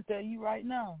 But I'm going to tell you right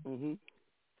now.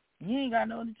 You ain't got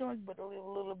no other choice but to live a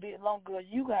little bit longer.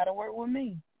 You got to work with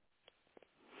me.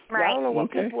 Right. I don't know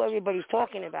what people everybody's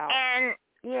talking about. And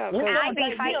yeah, I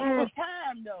be fighting with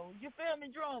time, though. You feel me,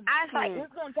 Drum? I fight.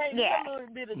 It's going to take me a little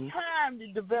bit of time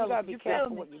to develop. You got to be careful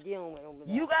me? what you're dealing with over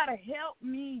there. You got to help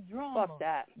me, Drum. Fuck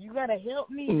that. You got to help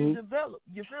me to develop.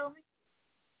 You feel me?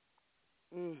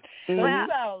 So well,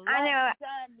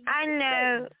 I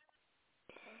know.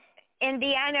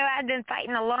 Indy, I know I've been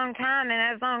fighting a long time,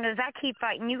 and as long as I keep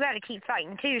fighting, you got to keep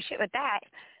fighting too. Shit with that.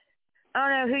 I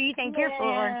don't know who you think you're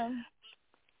for.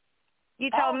 You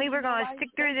told me we're going to stick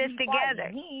through this together.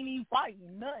 He ain't even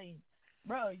fighting nothing.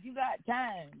 Bro, you got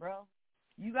time, bro.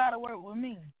 You got to work with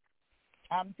me.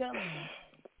 I'm telling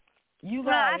you.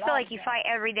 I feel like you fight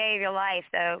every day of your life,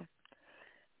 though.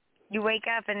 You wake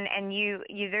up and you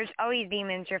there's always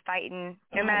demons you're fighting,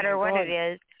 no matter what it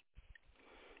is.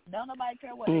 Don't nobody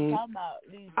care what they talking about.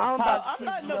 I'm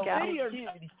not no video.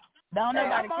 Don't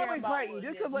nobody care always about fighting.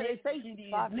 Just because they say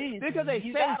because they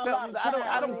say something,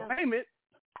 I don't claim it.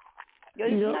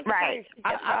 Right.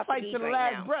 I fight to the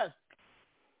last breath.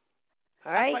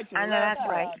 All right. I know that's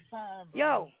right.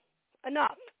 Yo,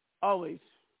 enough. Always.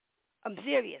 I'm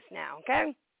serious now.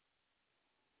 Okay.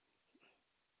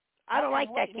 I don't like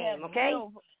that game. Okay.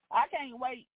 I can't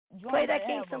wait. Play that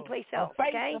game someplace else,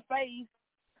 okay? Face-to-face.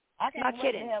 I can't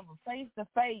wait to have a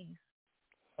face-to-face,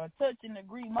 a touch and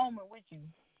agree moment with you.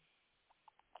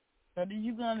 So that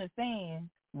you can understand,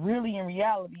 really in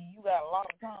reality, you got a lot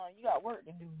of time. You got work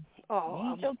to do. Oh,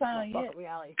 you ain't your time yet.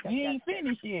 You ain't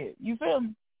finished yet. You feel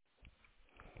me?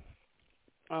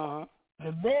 Uh-huh.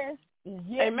 The best is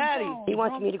yet. Hey, Maddie. He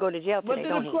wants me to go to jail today, What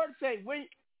did the court say?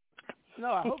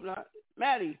 No, I hope not.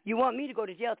 Maddie. You want me to go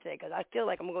to jail today because I feel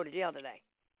like I'm going to go to jail today.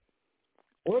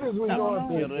 What is we going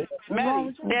to do?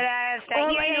 Maddie.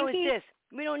 All I know is this.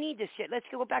 We don't need this shit. Let's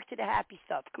go back to the happy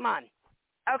stuff. Come on.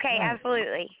 Okay,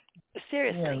 absolutely.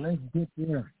 Seriously. Yeah, let's get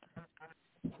there.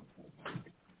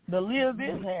 The live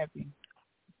is happy.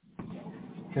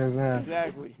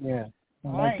 Exactly. Yeah.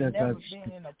 I ain't never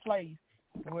been in a place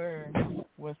where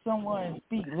someone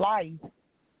speak life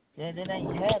and it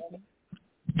ain't happy.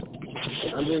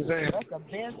 I'm just saying. That's the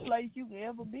best place you could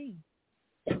ever be.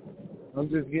 I'm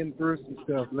just getting through some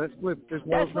stuff. Let's flip this.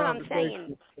 That's what I'm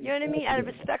saying. You know what I mean? Out of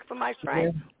respect for my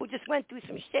friend who just went through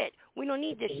some shit. We don't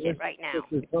need this shit right now.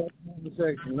 This is a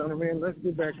conversation. You know what I mean? Let's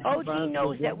get back to OG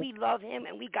knows that we love him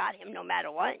and we got him no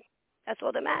matter what. That's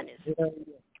all that matters. Yeah.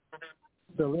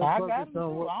 So let's focus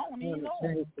on what we're going to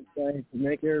change the thing to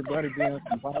make everybody be on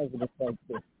some positive type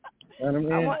shit. You know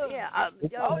what I mean? OG, I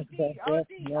don't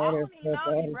even know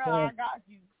you, bro. I got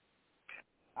you.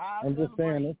 I'm just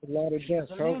saying, there's a lot of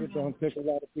deaths. COVID don't take a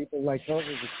lot of people like COVID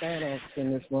to Thanos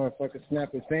in this motherfucker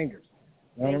snap his fingers.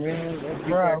 You know what I mean?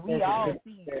 Bro, we all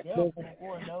see death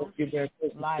before those.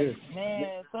 Like,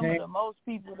 man, some of the most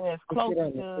people that's close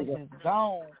to us is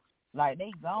gone. Like,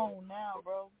 they gone now,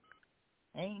 bro.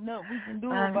 Ain't nothing we can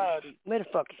do about it. Where the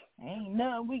fuck? Ain't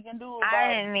nothing we can do about it.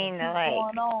 I didn't mean to, like...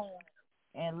 going on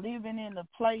and living in a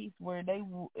place where they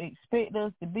expect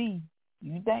us to be.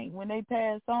 You think when they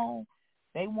pass on,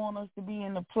 they want us to be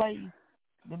in a place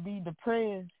to be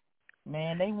depressed?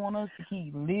 Man, they want us to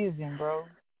keep living, bro.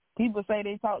 People say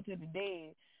they talk to the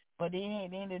dead, but then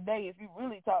at the end of the day, if you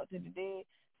really talk to the dead,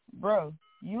 bro,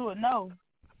 you will know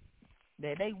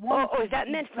that they want is that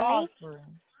meant for me?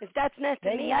 If that's meant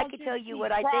for me, I can tell you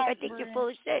what I think. I think you're full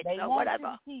of shit, so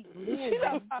whatever.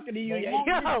 I'm talking to you.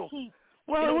 Yo,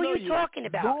 well, who are you talking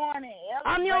about?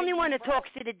 I'm the only one that talks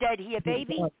to the dead here,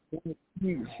 baby.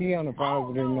 She on a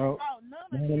positive note.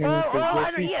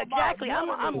 Yeah, exactly.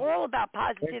 I'm all about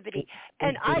positivity.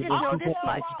 And I just know this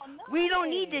much. We don't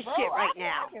need this shit right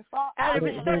now. Out of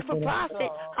respect for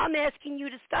profit, I'm asking you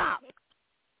to stop.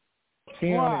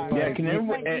 Yeah, can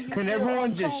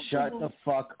everyone just shut the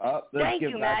fuck up? Let's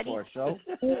get back to our show.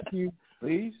 Thank you.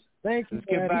 Please? Thank you. Let's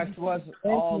get back to us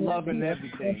all loving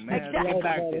everything, man. Let's get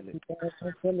back to this.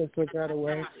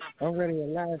 I'm ready to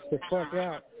lash the fuck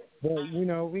out. But, you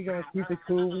know, we going to keep it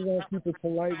cool. We going to keep it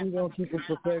polite. We going to keep it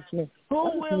professional.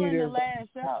 Who willing to lash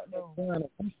out, though?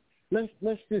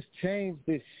 Let's just change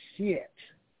this shit.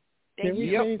 Can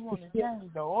we change the shit?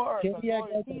 Can we act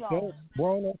like adults,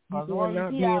 grown-up people and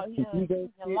not being some ego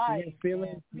shit and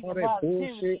feelings and all that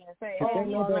bullshit? But ain't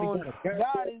nobody got a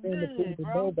goddamn thing to prove to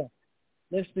nobody.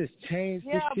 Let's just change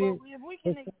this shit. Yeah, but if we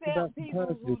can accept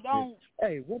people who don't...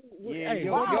 Hey, we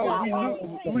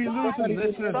losing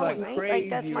listeners like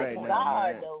crazy right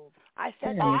now. I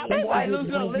said they probably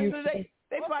losing listeners.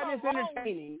 They find this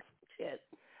entertaining. Shit.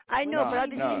 I know, but I've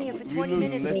been sitting here for 20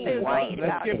 minutes being quiet about it.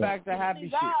 Let's get back to happy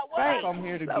shit. Right. I'm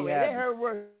here to be happy.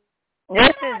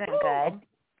 This isn't good.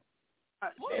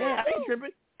 I ain't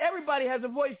tripping. Everybody has a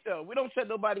voice, though. We don't shut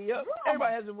nobody up.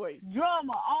 Everybody has a voice.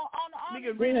 Drama on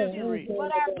the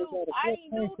what I do, I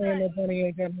ain't do that. Nobody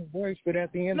ain't got no voice, but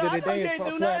at the end of the day,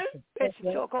 it's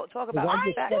talk about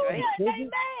facts, right?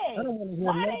 I don't want to hear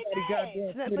nobody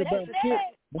goddamn shit about shit.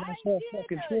 But I start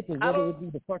fucking tripping, whether it be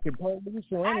the fucking police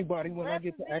or anybody, when I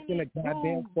get to acting a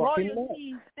goddamn fucking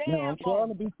mess. Now, I'm trying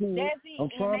to be cool. I'm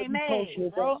trying to be kosher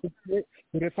about some shit.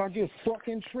 But if I get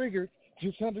fucking triggered,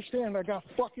 just understand I got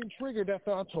fucking triggered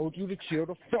after I told you to chill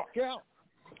the fuck out.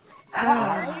 Why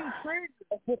are you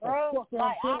triggered, bro?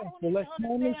 Like, so let's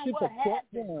calm this shit the fuck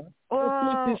down.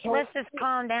 Let's just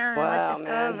calm down and let's just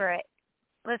go over it.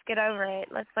 Let's get over it.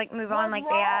 Let's move on like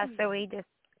they asked. So we just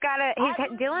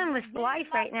he's dealing with life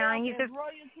right now, and he's just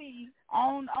royalty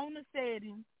on the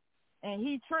setting, and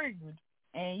he triggered,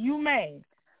 and you mad,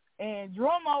 and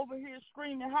Drum over here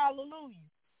screaming hallelujah.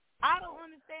 I don't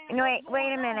understand.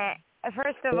 Wait a minute.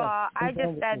 First of all, I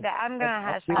just said that I'm gonna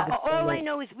hush up. All I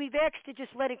know is we've asked to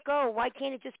just let it go. Why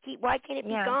can't it be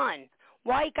gone?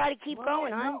 Why you gotta keep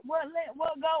going, huh? What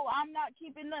go? I'm not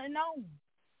keeping nothing on.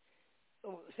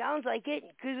 Sounds like it.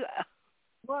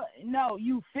 No,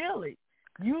 you feel it.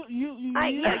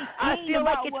 I feel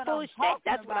like it's full of shit.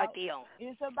 That's what I feel.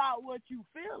 It's about what you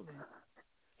feeling.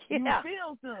 You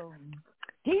feel something.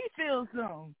 He feels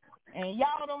something. And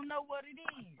y'all don't know what it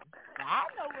is. I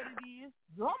know what it is.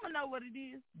 Drummer know what it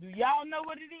is. Do y'all know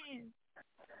what it is?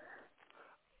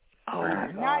 Oh,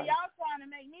 now y'all trying to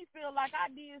make me feel like I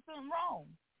did something wrong.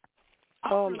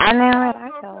 I know what I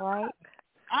feel like.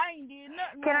 I ain't did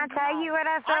nothing Can wrong. I tell you what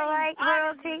I feel like,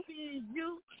 Royalty?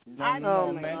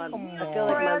 Oh my God. I feel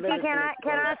like Royalty,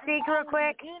 can I speak real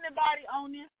quick? Anybody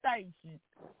on this station?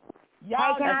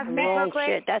 Hey, can I speak real quick?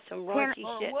 Shit. That's some raunchy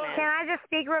shit, man. Can I just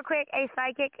speak real quick? A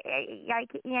psychic,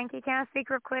 Yankee, can I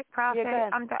speak real quick? Prophet? Yeah,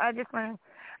 go ahead. I just want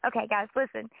to... Okay, guys,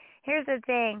 listen. Here's the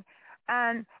thing.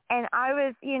 And I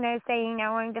was, saying I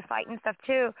wanted to fight and stuff,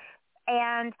 too.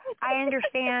 And I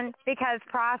understand because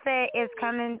Prophet is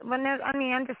coming. Well, no, I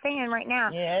mean, I'm just saying right now.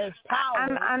 Yeah, it's power.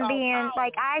 I'm being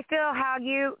like, I feel how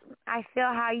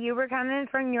you were coming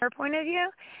from your point of view,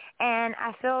 and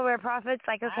I feel where Prophet's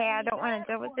like, okay, I don't want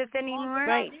to deal with this anymore.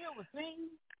 Right.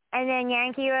 And then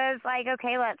Yankee was like,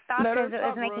 okay, let's stop because it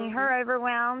was making her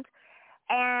overwhelmed.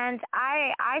 And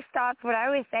I stopped what I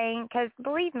was saying because,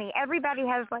 believe me, everybody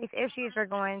has life issues they're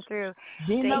going through.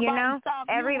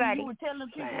 Everybody. You were telling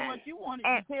people what you wanted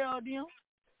to tell them.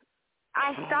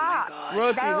 I stopped.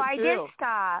 I did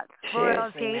stop.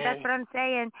 Royalty. That's what I'm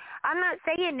saying. I'm not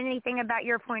saying anything about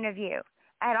your point of view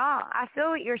at all. I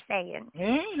feel what you're saying. It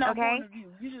ain't no point of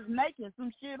view. You're just making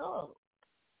some shit up.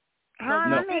 How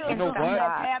am I making some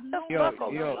up?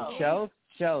 Yo,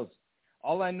 Shells.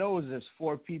 All I know is there's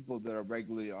 4 people that are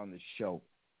regularly on the show.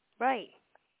 Right.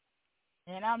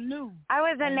 And I'm new. I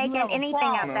wasn't making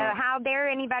anything up, though. How dare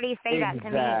anybody say that to me?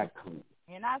 Exactly.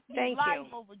 And I see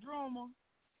life over Drummer.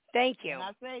 Thank you. And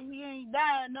I say he ain't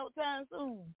dying no time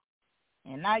soon.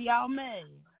 And now y'all mad.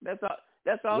 That's all.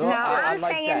 No, I'm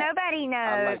saying that. nobody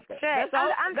knows. Shit.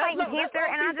 I'm fighting cancer,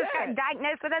 and I just got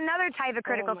diagnosed with another type of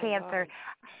critical cancer.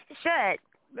 Shit.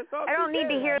 I don't need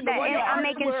to hear that. I'm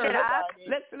making shit up.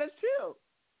 Let's chill.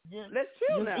 Let's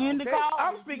chill now. In the call.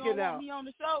 I'm speaking now. Be on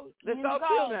the show. Let's all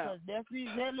chill now. That's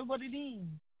exactly what it is.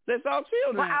 Let's all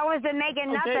chill now. Well, I wasn't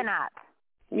making nothing up.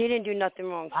 You didn't do nothing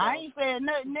wrong. So. I ain't saying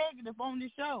nothing negative on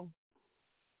this show.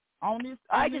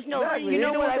 I just know, you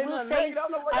know what I will say?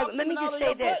 Let me just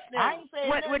say this.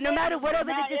 No matter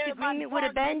whatever the disagreement would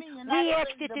have been, we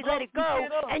asked you to let it go,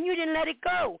 and you didn't let it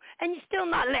go, and you're still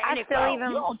not letting it go. You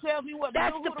don't tell me what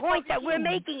That's the point that we're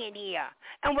making in here.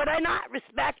 And what I not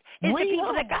respect is the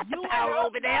people that got the power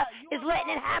over there is letting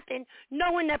it happen,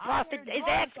 knowing that Prophet is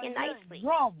acting nicely.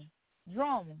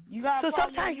 Drama. So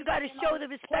sometimes you got to show the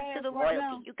respect to the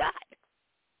royalty you got.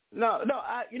 No.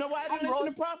 You know why I don't listen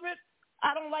to Prophet?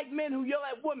 I don't like men who yell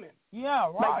at women. Yeah,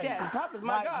 right. Like that. Prophet's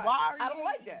my God. I don't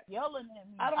like that. Yelling at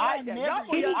me. I don't like that.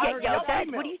 He didn't get yelled at.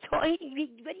 What are you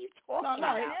talking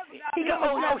about?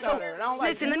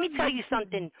 Listen, let me tell you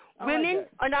something. Women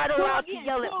are not allowed to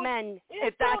yell at men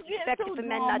if that's expected for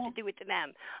men not to do it to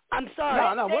them. I'm sorry.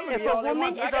 If a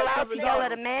woman is allowed to yell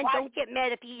at a man, don't get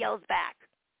mad if he yells back.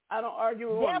 I don't argue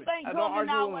with women. I don't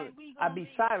argue with women. I be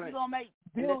silent and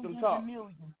let them talk.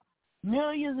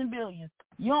 Millions and billions.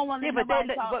 You don't want to let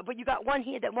nobody talk. But you got one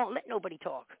here that won't let nobody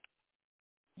talk.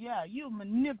 Yeah, you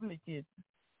manipulative.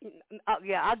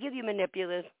 Yeah, I'll give you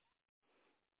manipulative.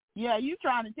 Yeah, you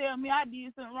trying to tell me I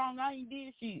did something wrong. I ain't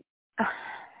did shit.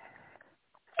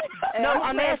 No,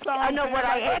 I'm asking. I know what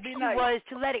I asked you was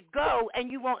to let it go,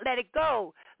 and you won't let it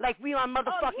go. Like we on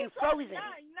motherfucking Frozen.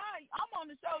 I'm on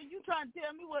the show. You trying to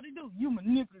tell me what to do. You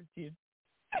manipulative.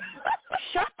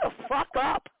 Shut the fuck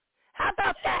up. How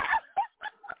about that?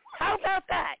 How about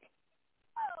that?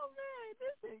 Oh, man,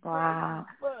 this is wow.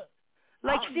 Crazy.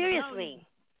 Like, seriously.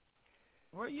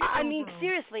 I mean,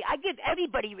 seriously, I give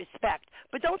everybody respect,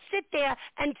 but don't sit there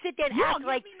and act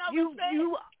like you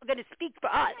are going to speak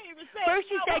for us. First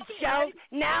you said Shell,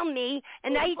 now me,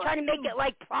 and now you're trying to make it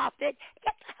like Prophet.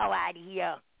 Get the hell out of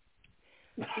here.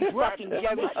 You fucking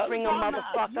Jerry Springer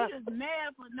motherfucker. You're just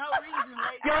mad for no reason,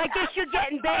 lady. Yo, I guess you're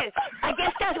getting bad. I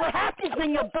guess that's what happens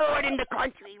when you're bored in the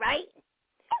country, right?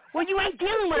 Well, you ain't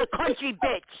dealing with a country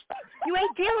bitch. You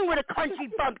ain't dealing with a country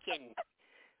bumpkin.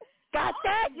 Got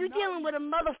that? You dealing with a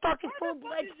motherfucking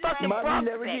full-blooded fucking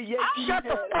prophet. Shut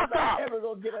the fuck up.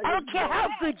 I don't care how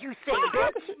good you sing,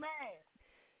 bitch.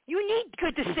 You need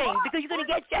good to sing because you're going to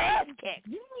get your ass kicked.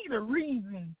 You need a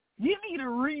reason. You need a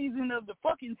reason of the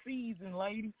fucking season,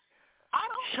 lady.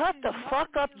 Shut the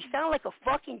fuck up. You sound like a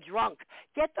fucking drunk.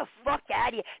 Get the fuck out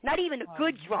of here. Not even a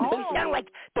good drunk. You sound like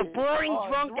the boring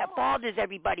drunk that bothers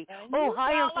everybody. Oh,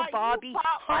 hi, Uncle Bobby.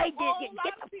 Hi, Disney.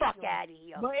 Get the fuck out of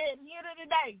here. But at the end of the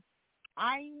day,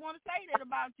 I ain't want to say that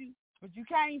about you, but you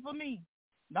came for me.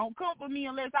 Don't come for me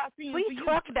unless I see you. What are you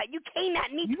talking about? You came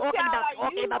at me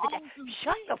talking about the day.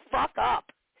 Shut the fuck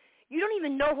up. You don't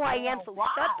even know who I am, so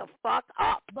shut the fuck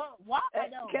up. But why?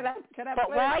 Can I But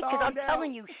play why? a Because song I'm now?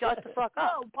 telling you, shut the fuck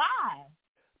up. But why?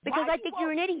 Because I think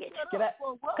you're an idiot.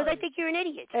 Because I think you're an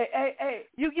idiot. Hey.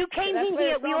 You came in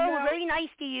here. We all were very nice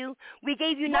to you. We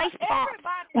gave you nice props.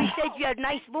 We said you had a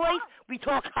nice voice. We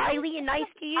talked highly and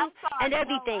nice to you and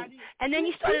everything. And then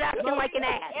you started acting like an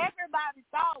ass. Everybody's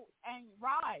thoughts ain't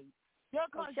right. Just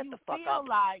because you feel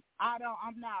like I'm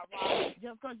not right.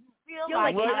 Just because you feel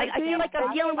like I feel like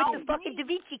I'm dealing with the fucking Da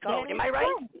Vinci Code. Am I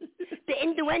right? The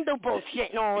innuendo bullshit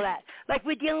and all that. Like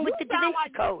we're dealing with the Da Vinci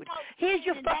Code. Here's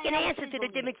your fucking answer to the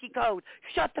Da Vinci Code.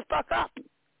 Shut the fuck up.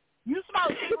 You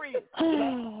smoke cigarettes.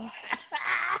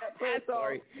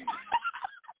 Sorry.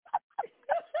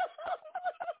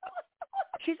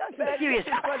 She's on some serious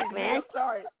crack, man.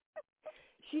 Sorry.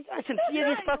 She's on some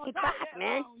serious fucking crack,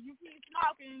 man. You keep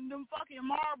smoking them fucking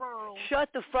Marlboros. Shut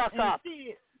the fuck up.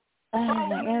 Oh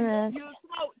my goodness. You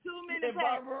smoke too many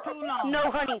packs too long. No,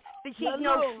 honey. She's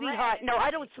no sweetheart. No,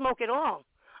 I don't smoke at all.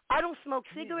 I don't smoke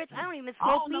cigarettes. I don't even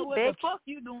smoke weed, bitch. What the fuck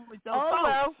you doing with your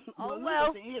phone? Oh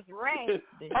well. It's raspy.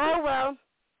 Oh well.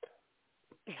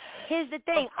 Here's the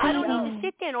thing. I don't need to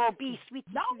sit there and all be sweet.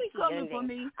 Don't be coming for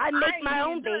me. I make my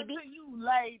own baby. You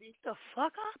lady. The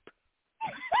fuck up.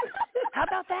 How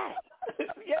about that?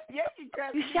 Yeah,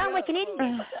 you sound like an idiot.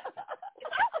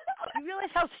 You realize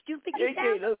how stupid you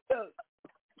sound?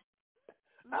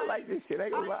 I like this shit. I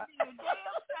ain't gonna lie.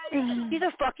 He's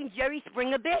a fucking Jerry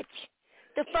Springer bitch.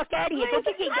 The fuck out of here. Go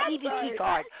get your EBT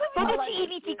card. Go get your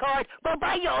EBT card. Go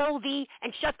buy your OV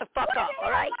and shut the fuck up, all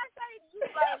right?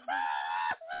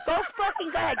 Go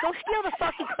ahead. Go steal the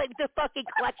fucking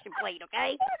collection plate,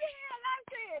 okay?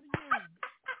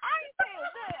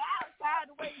 Outside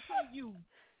the way to you.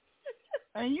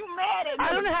 And you mad at me.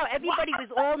 I don't know how everybody was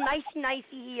all nicey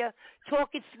here,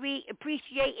 talking sweet,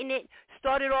 appreciating it,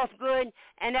 started off good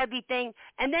and everything.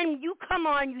 And then you come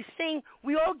on, you sing,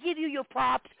 we all give you your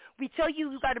props, we tell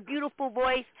you got a beautiful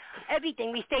voice,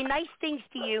 everything. We say nice things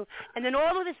to you, and then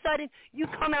all of a sudden, you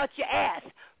come out your ass.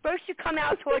 First you come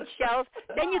out towards Shells,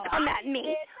 then you come at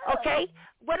me, okay?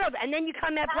 Whatever, and then you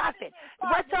come at Prophet.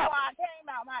 What's up?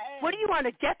 What do you want,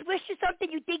 a death wish or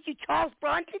something? You think you Charles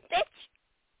Bronson, bitch?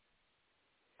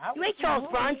 You ain't Charles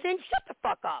Bronson. Shut the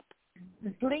fuck up.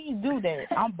 Please do that.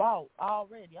 I'm bought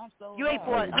already. I'm so. You ain't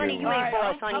boss, honey. You ain't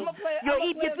boss, honey.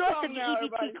 You're boss of the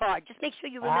EBT card. Just make sure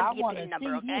you remember your PIN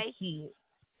number, okay?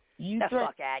 The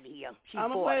fuck out of here. I'm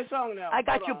gonna play a song now. I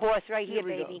got your boss right here,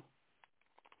 baby.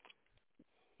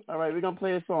 All right, we're gonna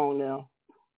play a song now.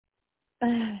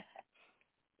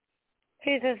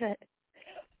 Who does it?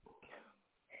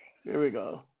 Here we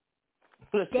go.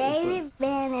 David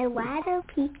Banner, why do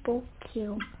people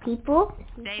kill people?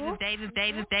 David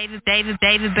Banner.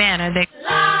 They...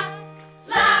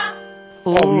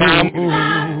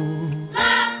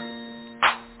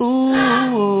 Ooh,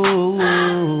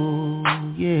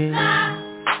 yeah.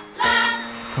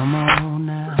 Come on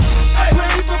now.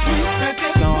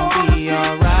 It's gonna be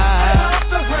alright.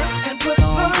 It's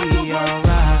gonna be alright.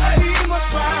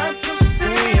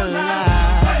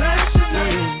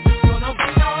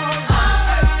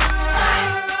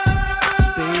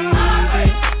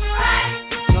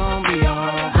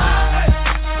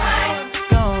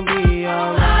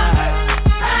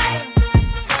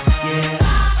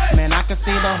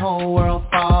 The whole world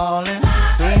falling.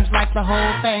 Seems like the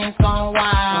whole thing's gone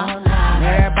wild. And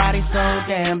everybody's so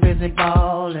damn busy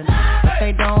balling, but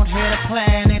they don't hear the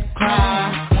planet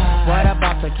cry. What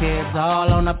about the kids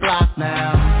all on the block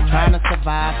now, trying to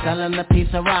survive, selling a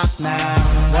piece of rock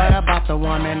now? What about the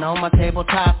woman on my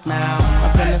tabletop now,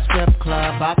 up in the strip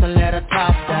club, about to let her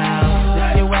top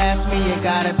down? If you ask me, it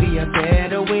gotta be a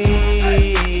better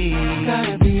way.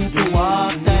 Do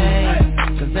all things.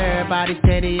 Everybody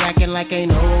steady acting like ain't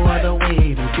no other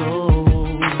way to go.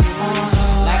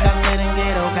 Like I said in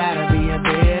ghetto, gotta be a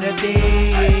better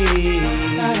day.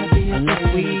 Unless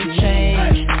we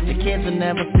change, the kids will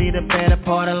never see the better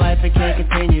part of life and can't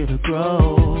continue to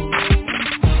grow.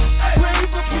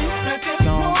 It's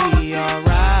gonna be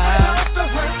alright. It's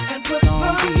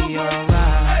gonna be alright.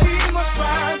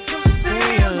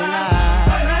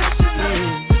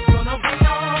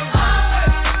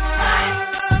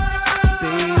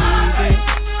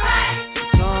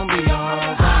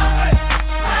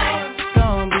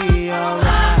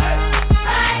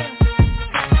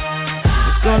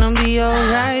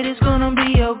 Alright, it's gonna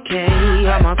be okay.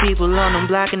 All my people on them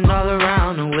block and all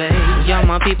around the way. All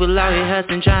my people out here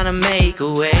hustling, trying to make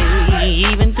a way.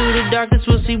 Even through the darkness,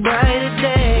 we'll see brighter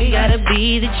day. Gotta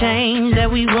be the change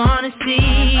that we wanna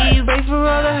see. Pray for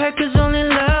all the hurt, cause only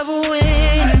love will win.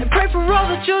 And pray for all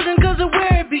the children, cause of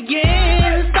where it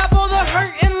begins. Stop all the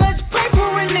hurt and let's pray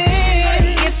for an end.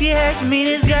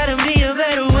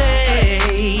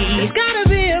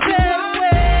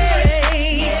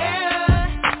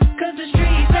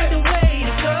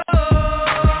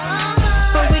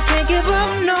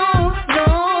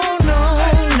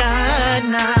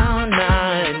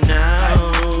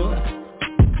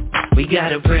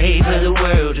 gotta pray for the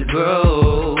world to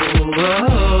grow.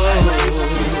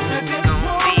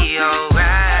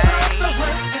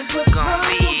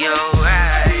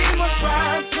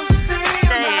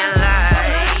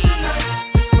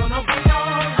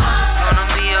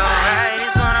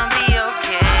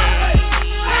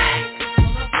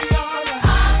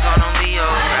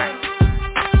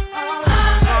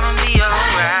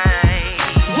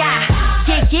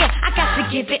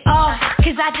 Give it all,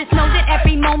 cause I just know that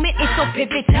every moment is so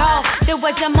pivotal. There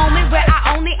was a moment where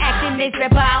I only acted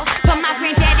miserable, but my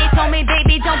granddaddy told me,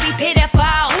 baby, don't be pitiful.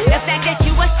 The fact that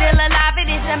you are still alive, it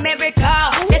is a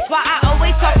miracle. That's why I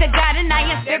always talk to God and I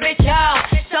am spiritual.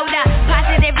 So the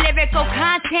positive lyrical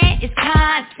content is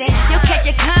constant. You'll catch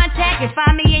your contact and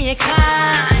find me in your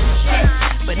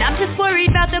conscience. But I'm just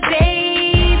worried about the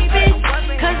babies,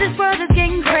 cause this world is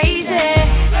getting crazy.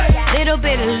 Little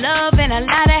bit of love and a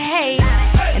lot of hate,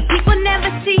 and people never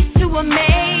cease to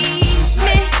amaze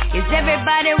me. Cause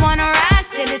everybody wanna rise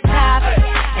to the top,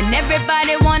 and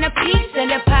everybody want a piece of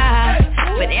the pie.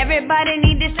 But everybody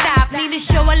need to stop, need to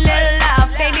show a little love.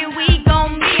 Baby, we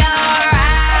gon' be alright.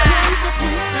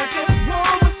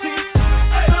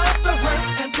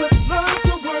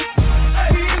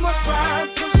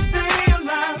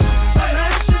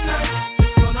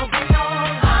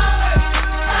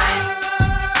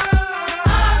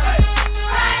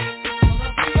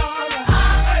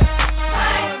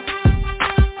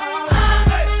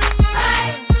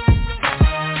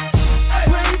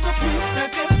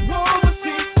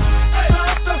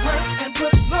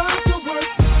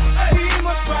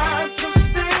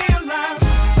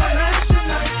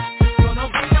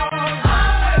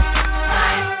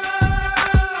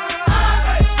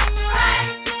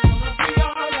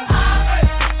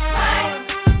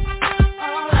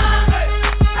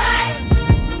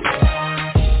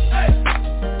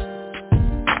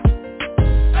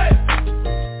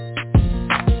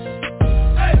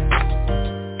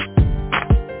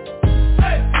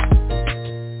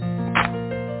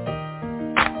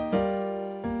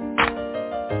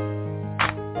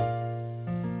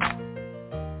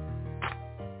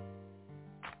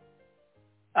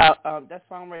 That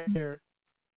song right here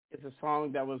is a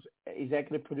song that was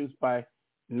executive produced by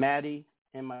Maddie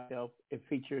and myself. It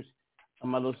features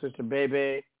my little sister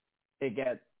Bebe. It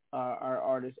got our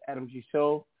artist Adam G.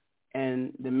 Soul,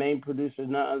 and the main producer is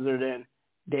none other than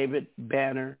David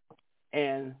Banner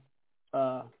and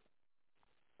Akon.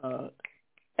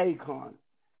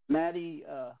 Maddie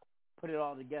put it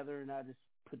all together, and I just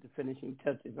put the finishing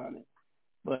touches on it.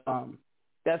 But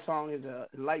that song is an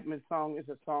enlightenment song. It's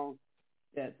a song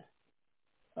that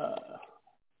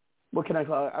what can I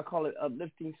call it? I call it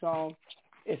uplifting song.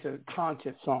 It's a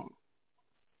conscious song,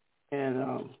 and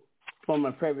one of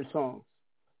my favorite songs.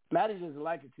 Maddie doesn't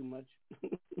like it too much,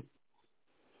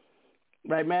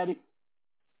 right, Maddie?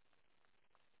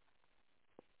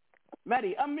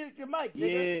 Maddie, unmute your mic,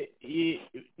 nigga. Yeah.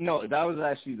 No, that was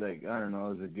actually like, I don't know,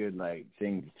 it was a good like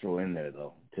thing to throw in there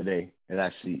though. Today, it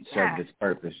actually served its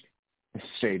purpose.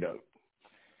 Straight up.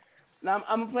 Now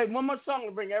I'm gonna play one more song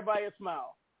to bring everybody a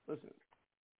smile. Listen.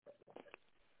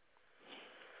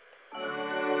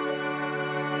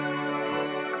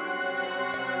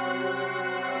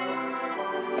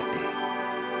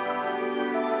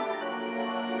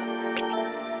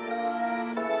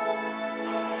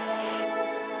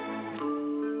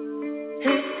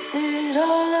 Is it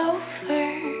all over?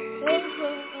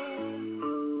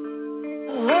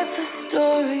 What's the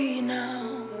story now?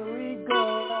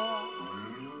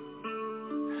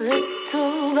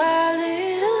 Little by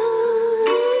little,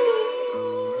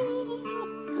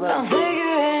 I'm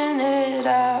figuring it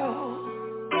out.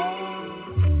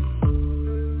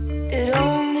 It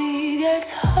only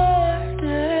gets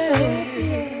harder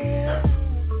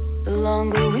the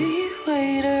longer we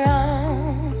wait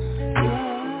around.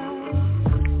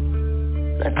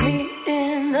 Let's meet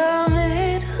in the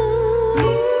middle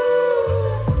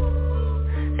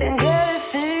and get it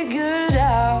figured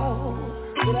out.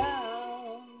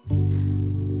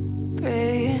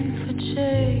 Praying for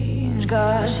change,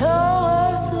 God show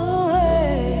us the way.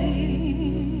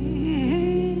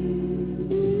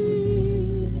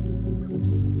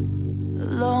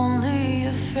 Lonely,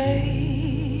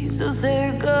 afraid, so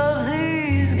sick of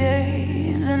these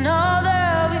games and all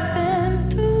that we've been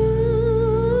through.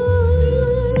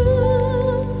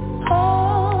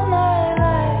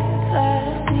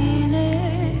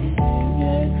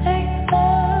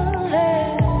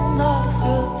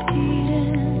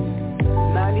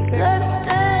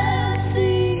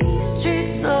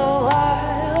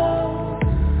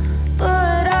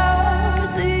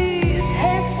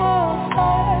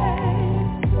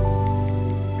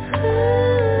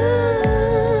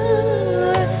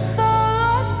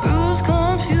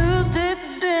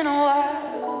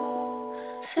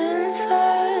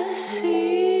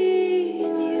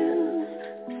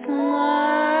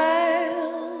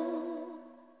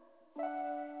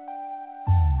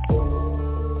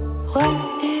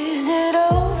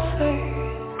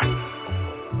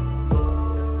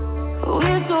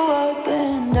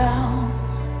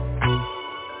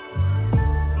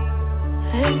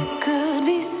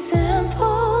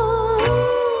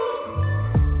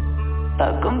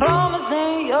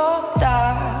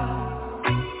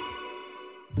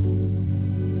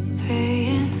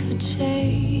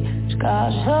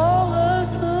 God show us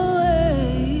the way.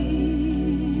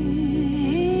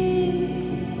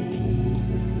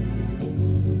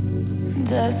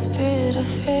 Desperate of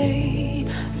fate,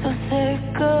 so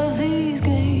sick of these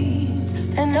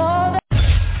games and all that.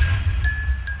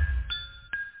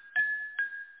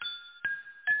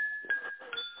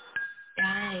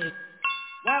 Right.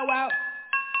 Wow.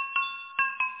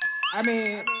 I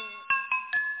mean,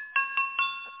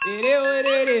 it is what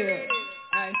it is.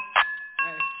 I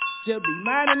just be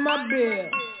minding my bill.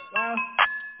 Wow.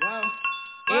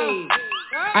 Hey,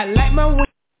 I like my weed.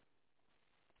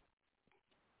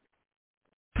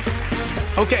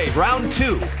 Okay, round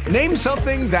 2. Name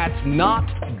something that's not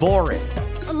boring.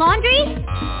 A laundry?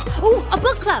 Ooh, a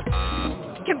book club.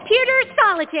 Computer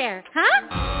solitaire, huh?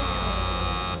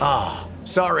 Ah,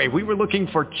 sorry, we were looking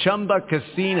for Chumba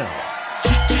Casino.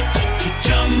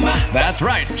 That's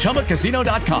right,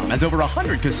 ChumbaCasino.com has over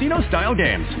 100 casino-style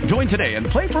games. Join today and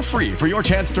play for free for your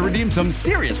chance to redeem some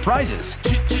serious prizes.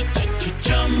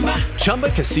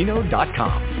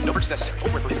 ChumbaCasino.com. No purchase necessary.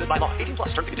 Void where prohibited by law. 18+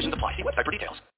 terms and conditions apply. See website for details.